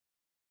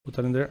 Put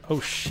that in there. Oh,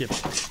 shit.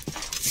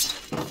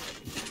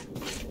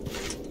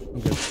 I'm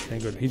good. Okay,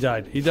 good. He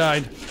died. He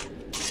died.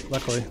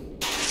 Luckily.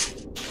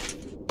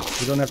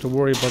 We don't have to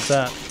worry about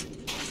that.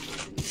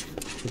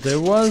 But there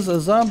was a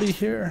zombie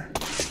here.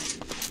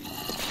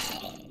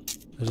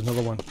 There's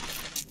another one.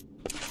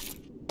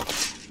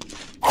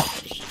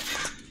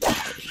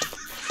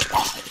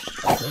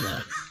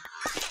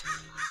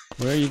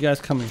 Where are you guys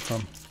coming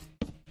from?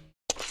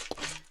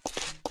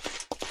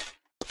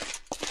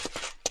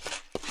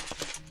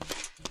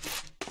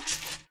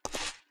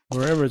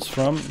 Wherever it's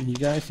from, you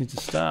guys need to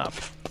stop.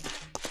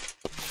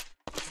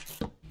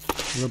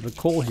 A little bit of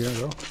coal here,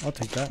 though. I'll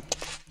take that.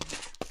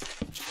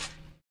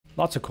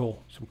 Lots of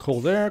coal. Some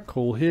coal there,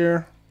 coal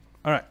here.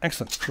 All right,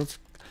 excellent. Let's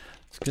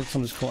get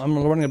some of this coal. I'm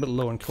running a bit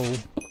low on coal.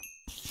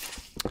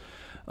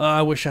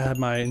 I wish I had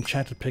my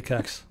enchanted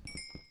pickaxe.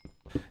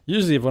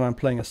 Usually, when I'm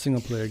playing a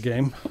single-player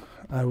game,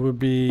 I would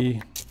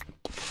be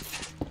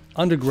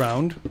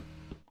underground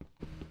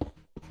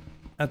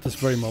at this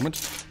very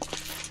moment,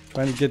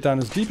 trying to get down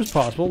as deep as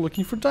possible,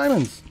 looking for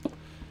diamonds.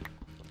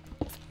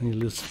 I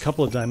need a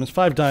couple of diamonds,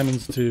 5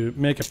 diamonds to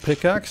make a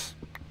pickaxe,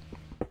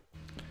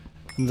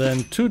 and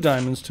then 2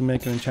 diamonds to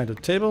make an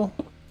enchanted table,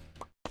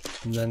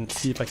 and then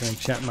see if I can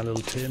enchant my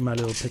little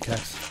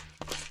pickaxe.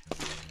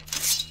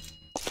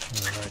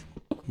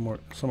 All right,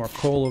 some more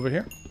coal over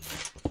here.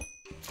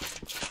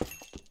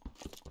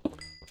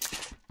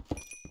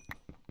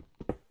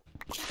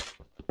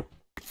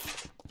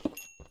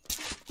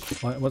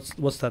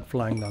 What's that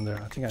flying down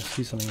there? I think I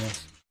see something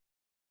else.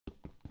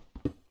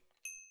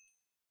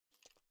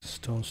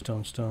 Stone,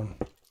 stone, stone.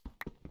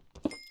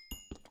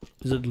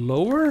 Is it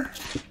lower?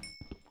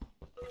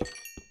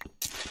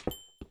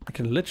 I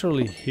can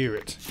literally hear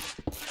it.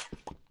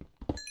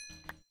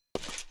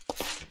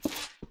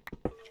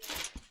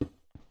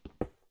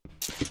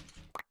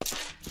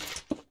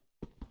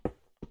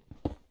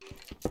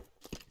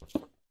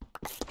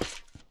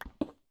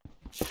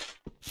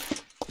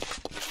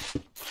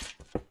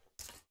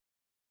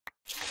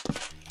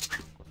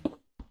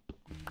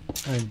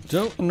 I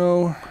don't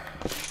know.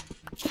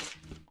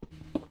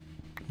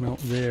 No,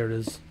 there it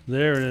is.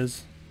 There it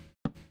is.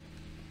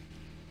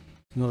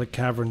 Another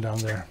cavern down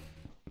there.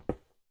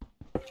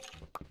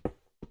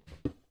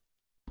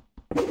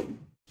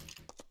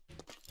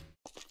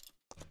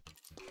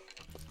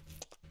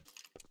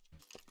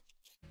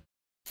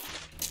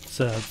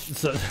 So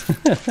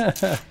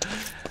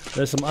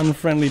there's some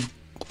unfriendly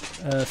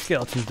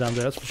skeletons down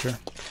there, that's for sure.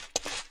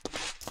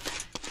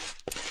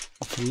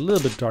 It's a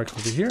little bit dark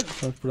over here,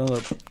 so let's put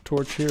another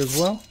torch here as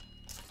well.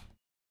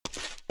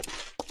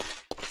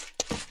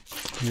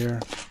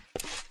 Here.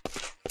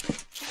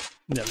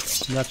 There we go.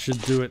 That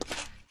should do it.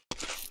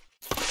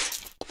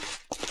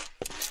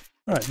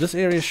 Alright, this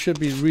area should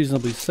be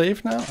reasonably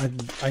safe now.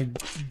 I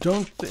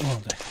don't think...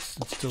 Oh,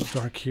 it's still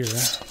dark here.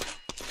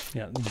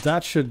 Yeah,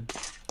 that should...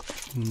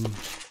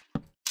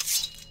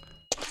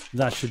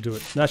 that should do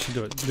it. That should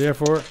do it.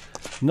 Therefore,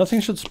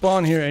 nothing should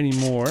spawn here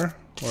anymore.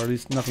 Or at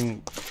least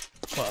nothing...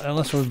 Well,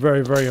 unless we're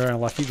very, very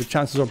unlucky. The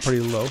chances are pretty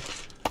low.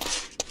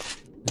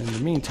 In the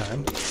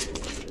meantime...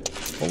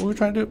 What were we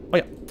trying to do? Oh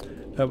yeah,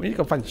 we need to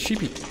go find the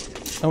sheepy.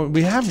 Oh,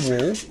 we have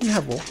wool. We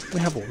have wool. We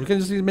have wool. We can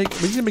just need to make.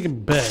 We need to make a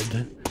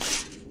bed.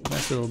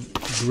 Nice little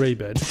gray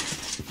bed.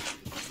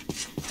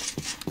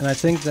 And I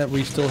think that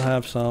we still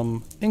have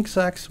some ink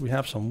sacs. We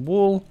have some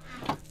wool,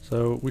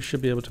 so we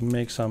should be able to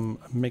make some.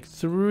 Make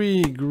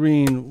 3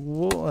 green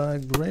wool,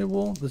 gray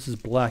wool. This is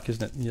black,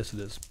 isn't it? Yes, it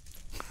is.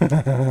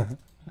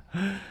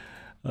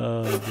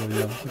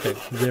 Okay,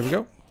 there we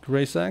go.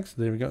 Gray sacks.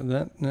 There we go.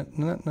 No.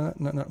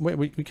 Wait,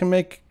 we can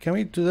make. Can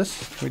we do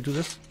this? Can we do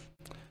this?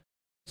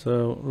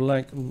 So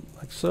like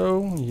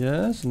so.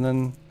 Yes, and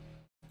then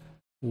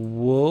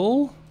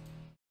wool,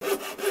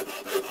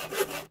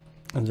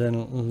 and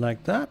then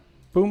like that.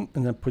 Boom,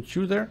 and then put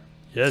you there.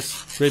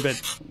 Yes, gray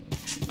bed.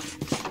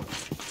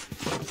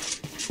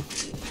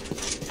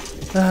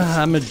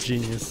 Ah, I'm a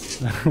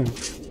genius.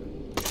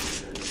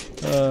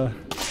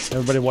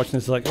 Everybody watching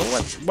this is like, oh,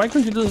 what? Why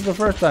couldn't you do this the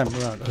first time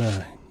around?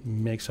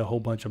 Makes a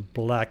whole bunch of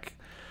black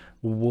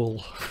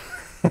wool.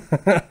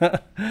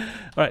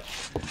 Alright,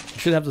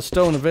 should have the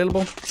stone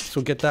available,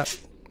 so get that.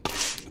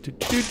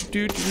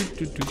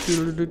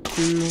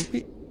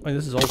 Wait,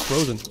 this is all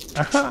frozen.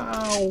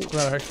 Ow!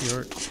 That actually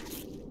hurt.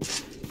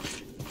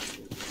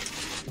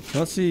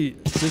 Let's see,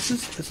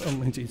 this oh, I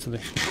need to eat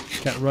something.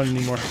 Can't run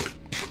anymore.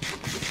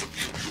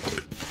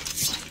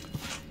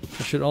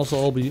 It should also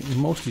all be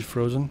mostly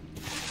frozen.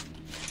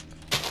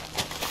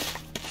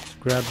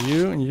 Grab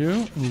you,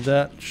 and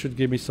that should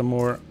give me some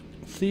more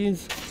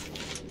seeds.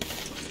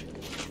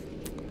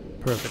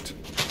 Perfect.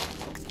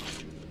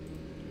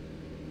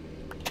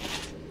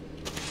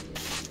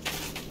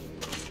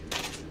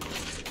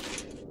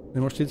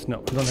 Any more seeds? No,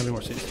 I don't have any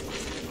more seeds.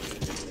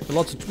 So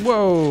lots of...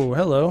 Whoa!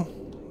 Hello!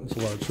 That's a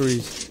lot of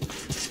trees.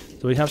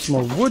 So we have some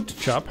more wood to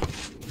chop.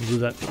 We'll do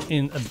that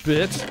in a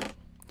bit.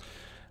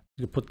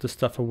 You can put this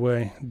stuff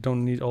away.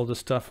 Don't need all this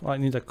stuff. I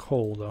need a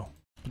coal, though.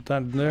 Put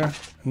that in there.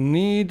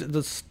 Need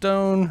the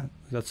stone.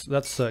 That's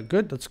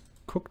good. That's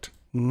cooked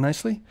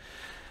nicely.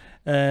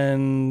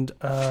 And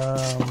I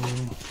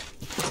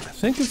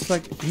think it's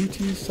like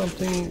 80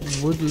 something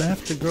wood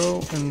left to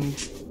go and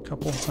a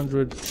couple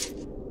hundred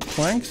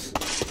planks.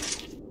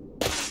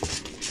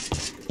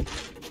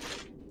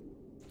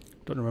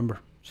 Don't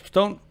remember.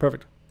 Stone.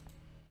 Perfect.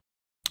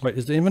 Wait,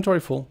 is the inventory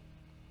full?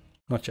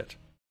 Not yet.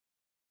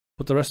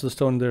 Put the rest of the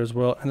stone there as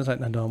well. And I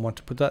don't want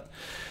to put that.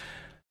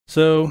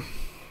 So...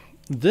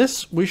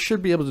 this we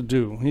should be able to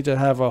do. We need to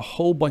have a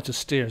whole bunch of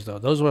stairs though.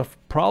 Those were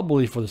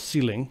probably for the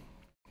ceiling,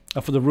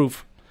 for the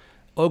roof.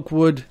 Oak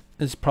wood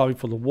is probably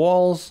for the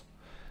walls.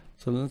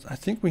 So I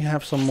think we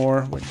have some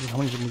more. Wait, how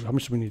much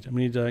do we need?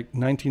 We need like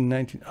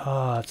 19.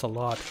 Ah, that's a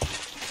lot.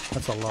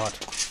 That's a lot.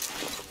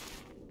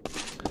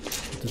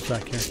 Put this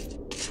back here.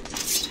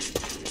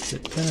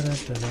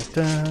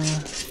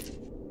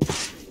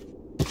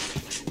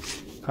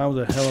 How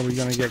the hell are we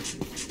gonna get?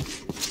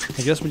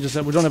 I guess we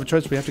don't have a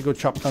choice. We have to go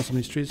chop down some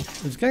of these trees.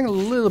 It's getting a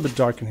little bit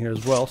dark in here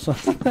as well, so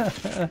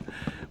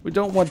we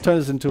don't want to turn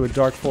this into a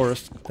dark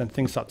forest. Then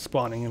things start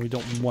spawning, and we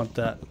don't want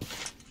that.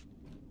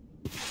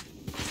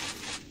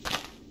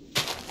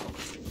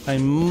 I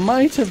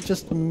might have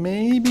just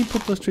maybe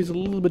put those trees a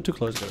little bit too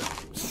close together.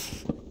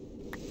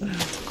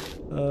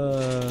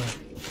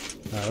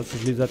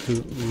 Let's leave that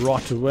to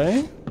rot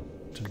away,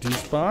 to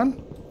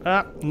despawn.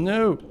 Ah,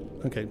 no.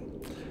 Okay,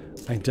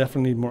 I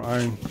definitely need more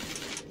iron.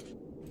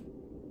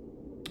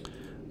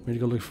 We need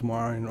to go look for more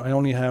iron. I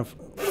only have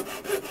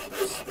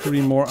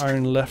 3 more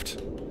iron left.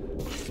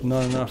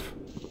 not enough.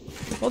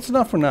 Well, it's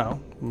enough for now.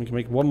 We can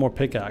make one more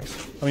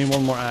pickaxe. I mean,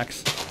 one more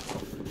axe.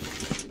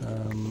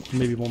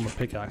 Maybe one more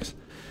pickaxe.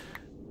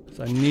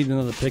 So I need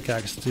another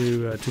pickaxe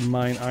to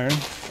mine iron.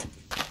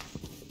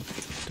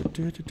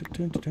 You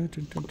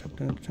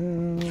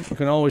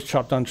can always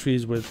chop down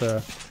trees with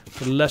the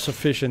less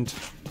efficient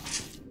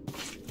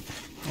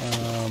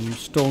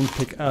stone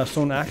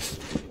axe.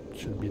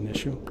 Shouldn't be an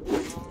issue.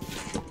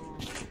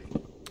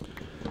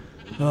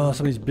 Oh,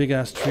 some of these big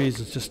ass trees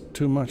is just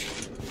too much.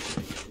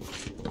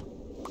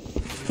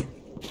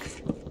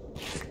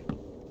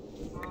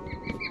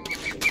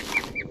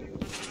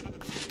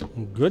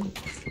 Good.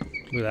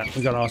 Look at that.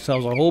 We got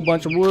ourselves a whole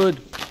bunch of wood.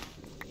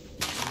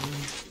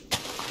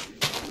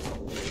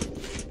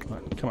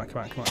 Come on,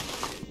 come on, come on.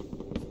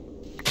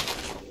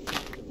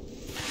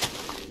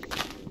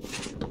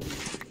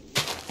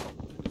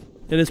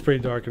 It is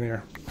pretty dark in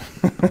here.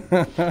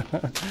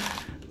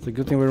 It's a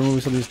good thing we're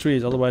removing some of these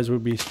trees, otherwise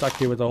we'd be stuck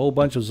here with a whole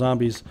bunch of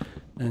zombies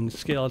and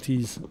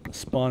skeletons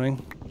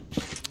spawning.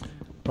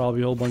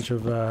 Probably a whole bunch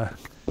of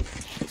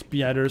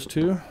spiders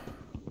too.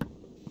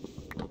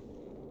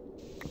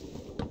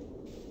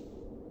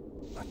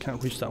 I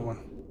can't reach that one.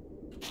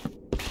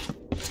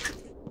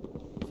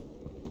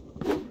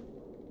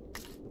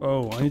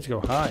 Oh, I need to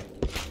go high.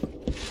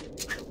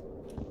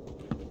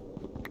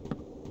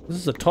 This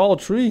is a tall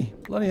tree.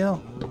 Bloody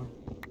hell.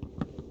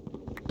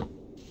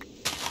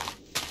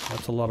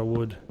 That's a lot of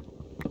wood.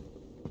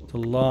 It's a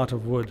lot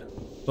of wood,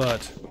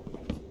 but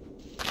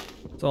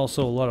it's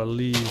also a lot of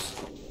leaves.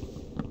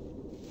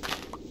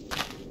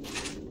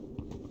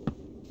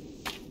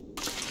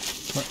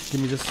 Come on,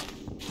 give me this.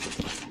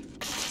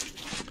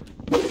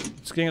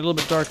 It's getting a little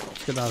bit dark.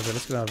 Let's get out of it.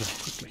 Let's get out of it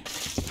quickly.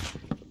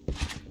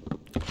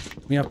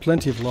 We have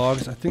plenty of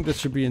logs. I think this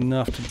should be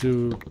enough to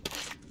do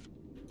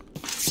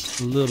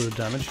a little bit of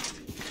damage.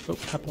 Oh,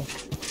 apple.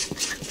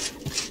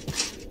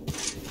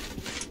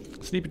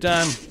 Sleepy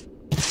time.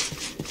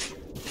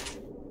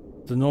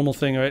 The normal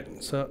thing, right?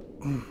 So,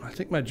 I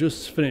think my juice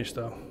is finished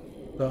though.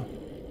 So,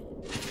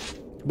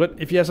 but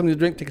if you have something to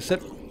drink, take a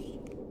sip.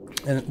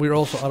 And we're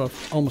also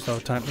almost out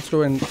of time. Let's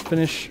go and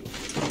finish.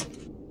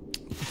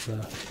 It's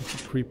a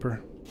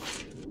creeper.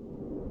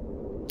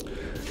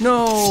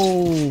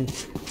 No!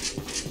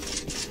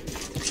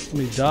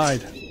 Somebody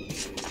died.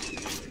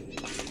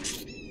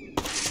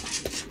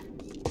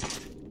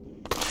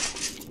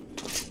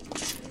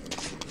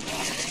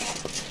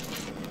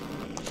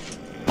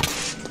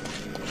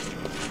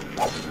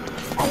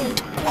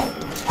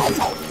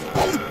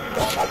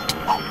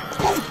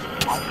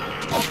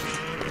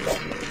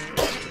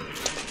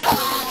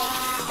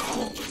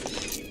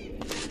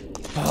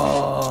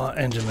 Oh,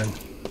 Enderman.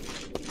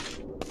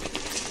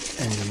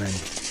 Enderman.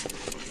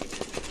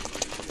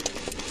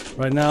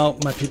 Right now,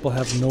 my people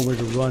have nowhere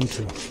to run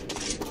to.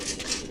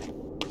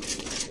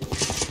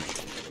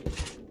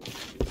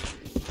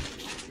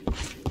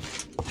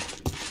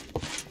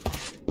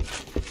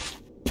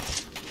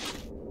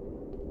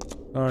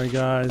 Alright,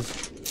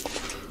 guys.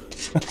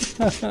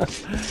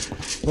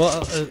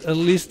 Well, at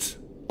least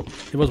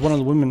it was one of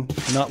the women,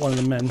 not one of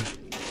the men.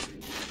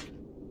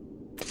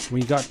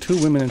 We got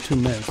 2 women and 2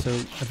 men, so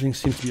everything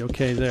seems to be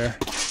okay there.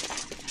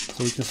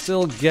 So we can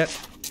still get...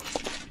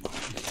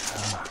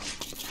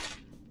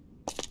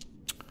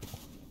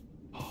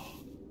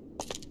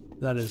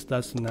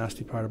 That's the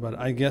nasty part about it.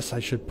 I guess I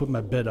should put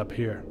my bed up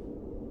here.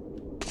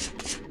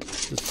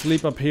 Just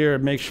sleep up here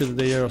and make sure that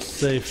they are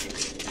safe.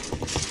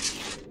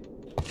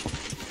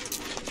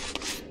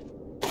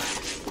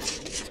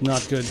 It's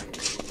not good.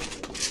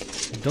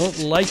 I don't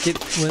like it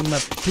when my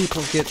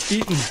people get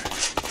eaten.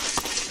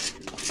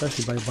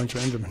 Especially by a bunch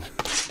of Endermen.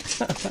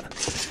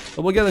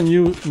 But we'll get a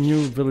new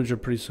villager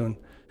pretty soon.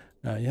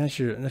 Yeah,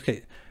 sure.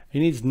 Okay. He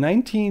needs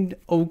 19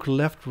 oak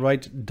left,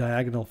 right,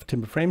 diagonal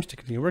timber frames to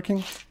continue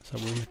working. So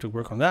we'll have to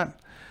work on that.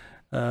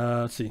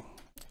 Let's see.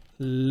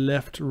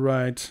 Left,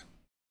 right.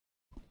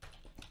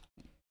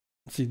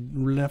 Let's see.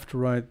 Left,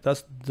 right.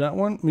 That's that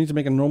one. We need to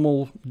make a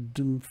normal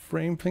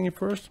frame thingy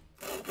first.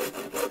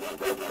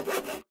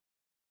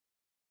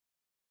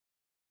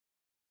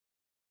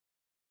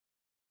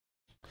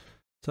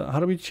 So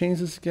how do we change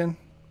this again?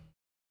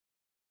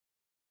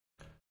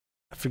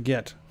 I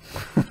forget.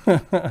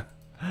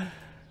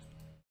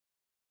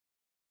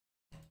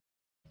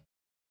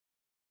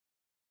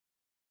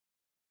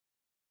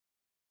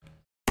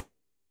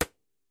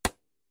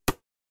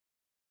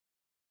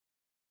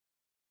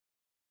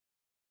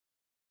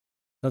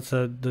 That's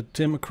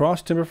the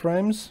cross timber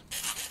frames.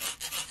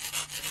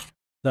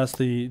 That's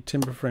the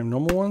timber frame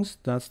normal ones.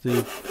 That's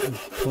the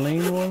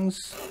plain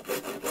ones.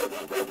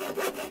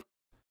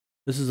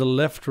 This is the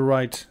left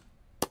right.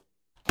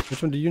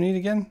 Which one do you need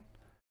again?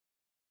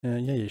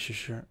 Yeah,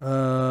 sure.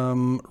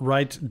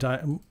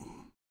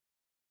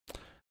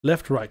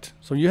 Left, right.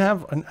 So you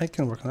have, and I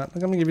can work on that. I'm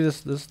gonna give you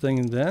this thing,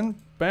 and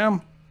then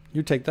bam,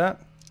 you take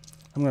that.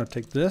 I'm gonna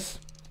take this,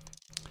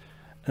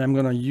 and I'm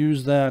gonna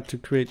use that to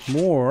create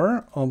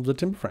more of the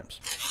timber frames.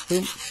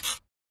 Boom.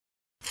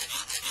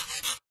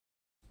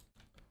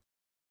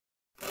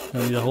 I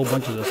need a whole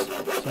bunch of this.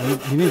 So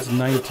he needs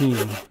 19.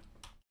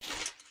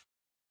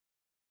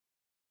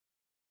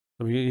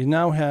 So he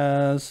now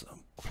has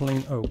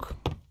plain oak.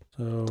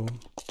 So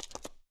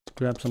let's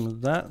grab some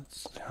of that.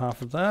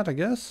 Half of that, I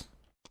guess.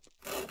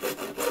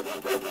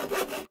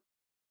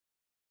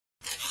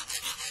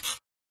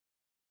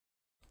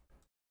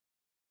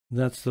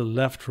 That's the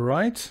left,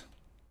 right.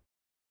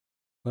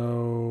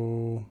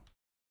 So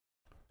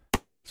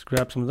let's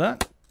grab some of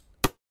that.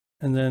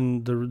 And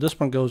then this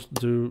one goes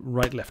to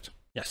right, left.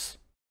 Yes.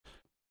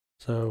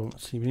 So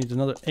let's see, we need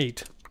another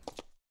 8.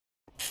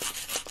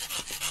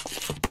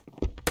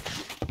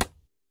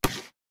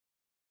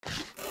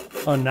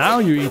 Oh, now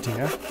you're eating,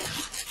 huh?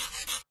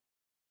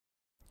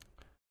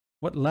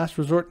 What, last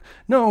resort?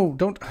 No,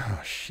 don't.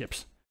 Oh,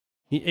 ships.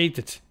 He ate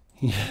it.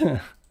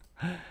 Yeah.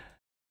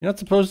 You're not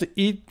supposed to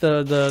eat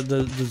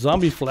the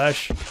zombie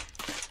flesh,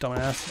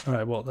 dumbass. All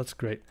right, well, that's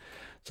great.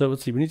 So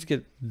let's see, we need to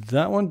get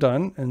that one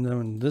done, and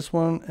then this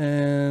one,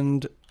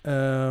 and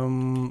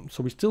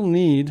so we still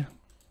need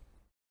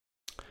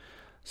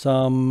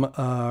some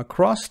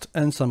crossed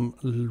and some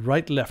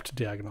right-left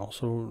diagonal.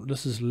 So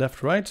this is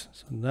left-right,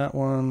 so that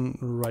one,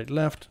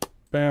 right-left,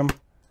 bam.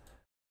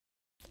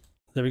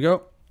 There we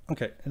go.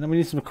 Okay, and then we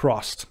need some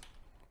crossed.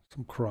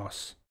 Some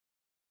cross.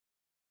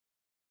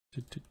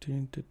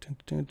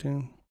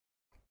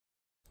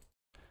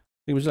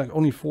 It was like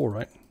only 4,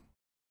 right?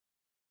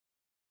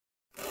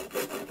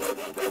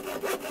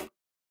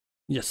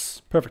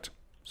 Yes, perfect.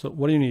 So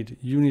what do you need?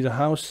 You need a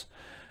house.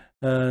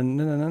 I'll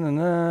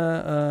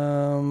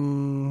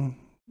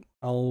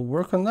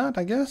work on that,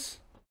 I guess.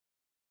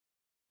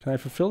 Can I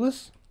fulfill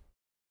this?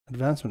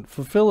 Advancement.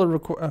 Fulfill a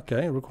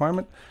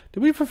requirement.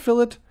 Did we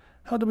fulfill it?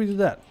 How did we do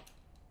that?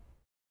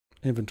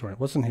 Inventory.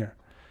 What's in here?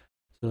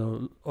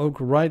 So oak,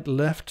 right,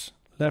 left,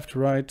 left,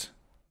 right,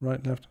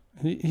 right, left.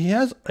 He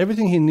has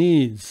everything he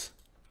needs.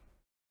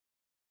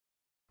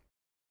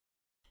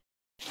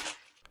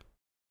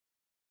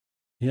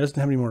 He doesn't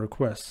have any more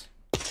requests.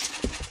 I'll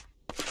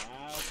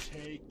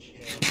take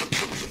care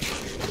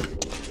of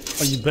it.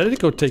 Oh, you better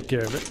go take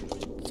care of it.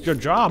 It's your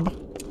job.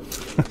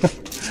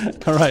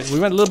 All right, we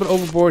went a little bit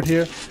overboard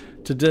here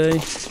today,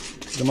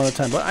 the amount of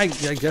time, but I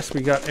guess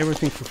we got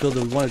everything fulfilled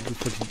that we wanted to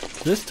for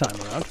this time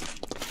around.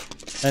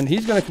 And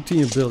he's going to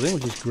continue building,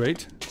 which is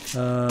great.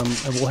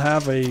 And we'll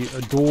have a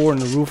door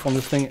and a roof on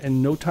this thing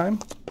in no time.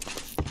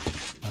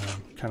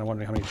 Kind of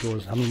wondering how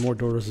many more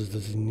doors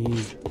does he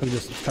need? Look at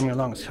this, it's coming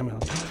along, it's coming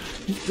along.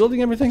 He's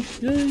building everything,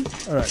 yay!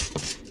 Alright.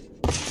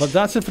 But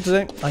that's it for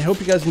today. I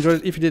hope you guys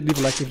enjoyed it. If you did, leave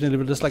a like. If you didn't,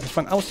 leave a dislike. It's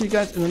fun. I'll see you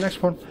guys in the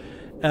next one.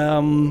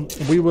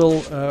 We will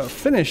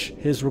finish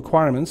his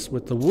requirements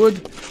with the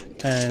wood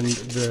and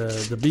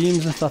the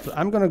beams and stuff.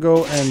 I'm going to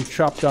go and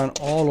chop down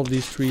all of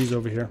these trees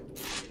over here.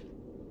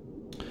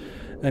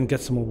 And get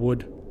some more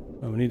wood.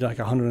 We need like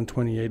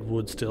 128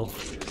 wood still.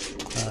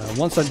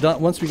 Once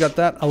we got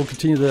that, I will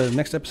continue the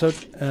next episode.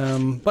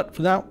 But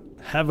for now,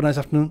 have a nice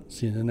afternoon.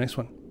 See you in the next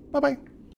one. Bye bye.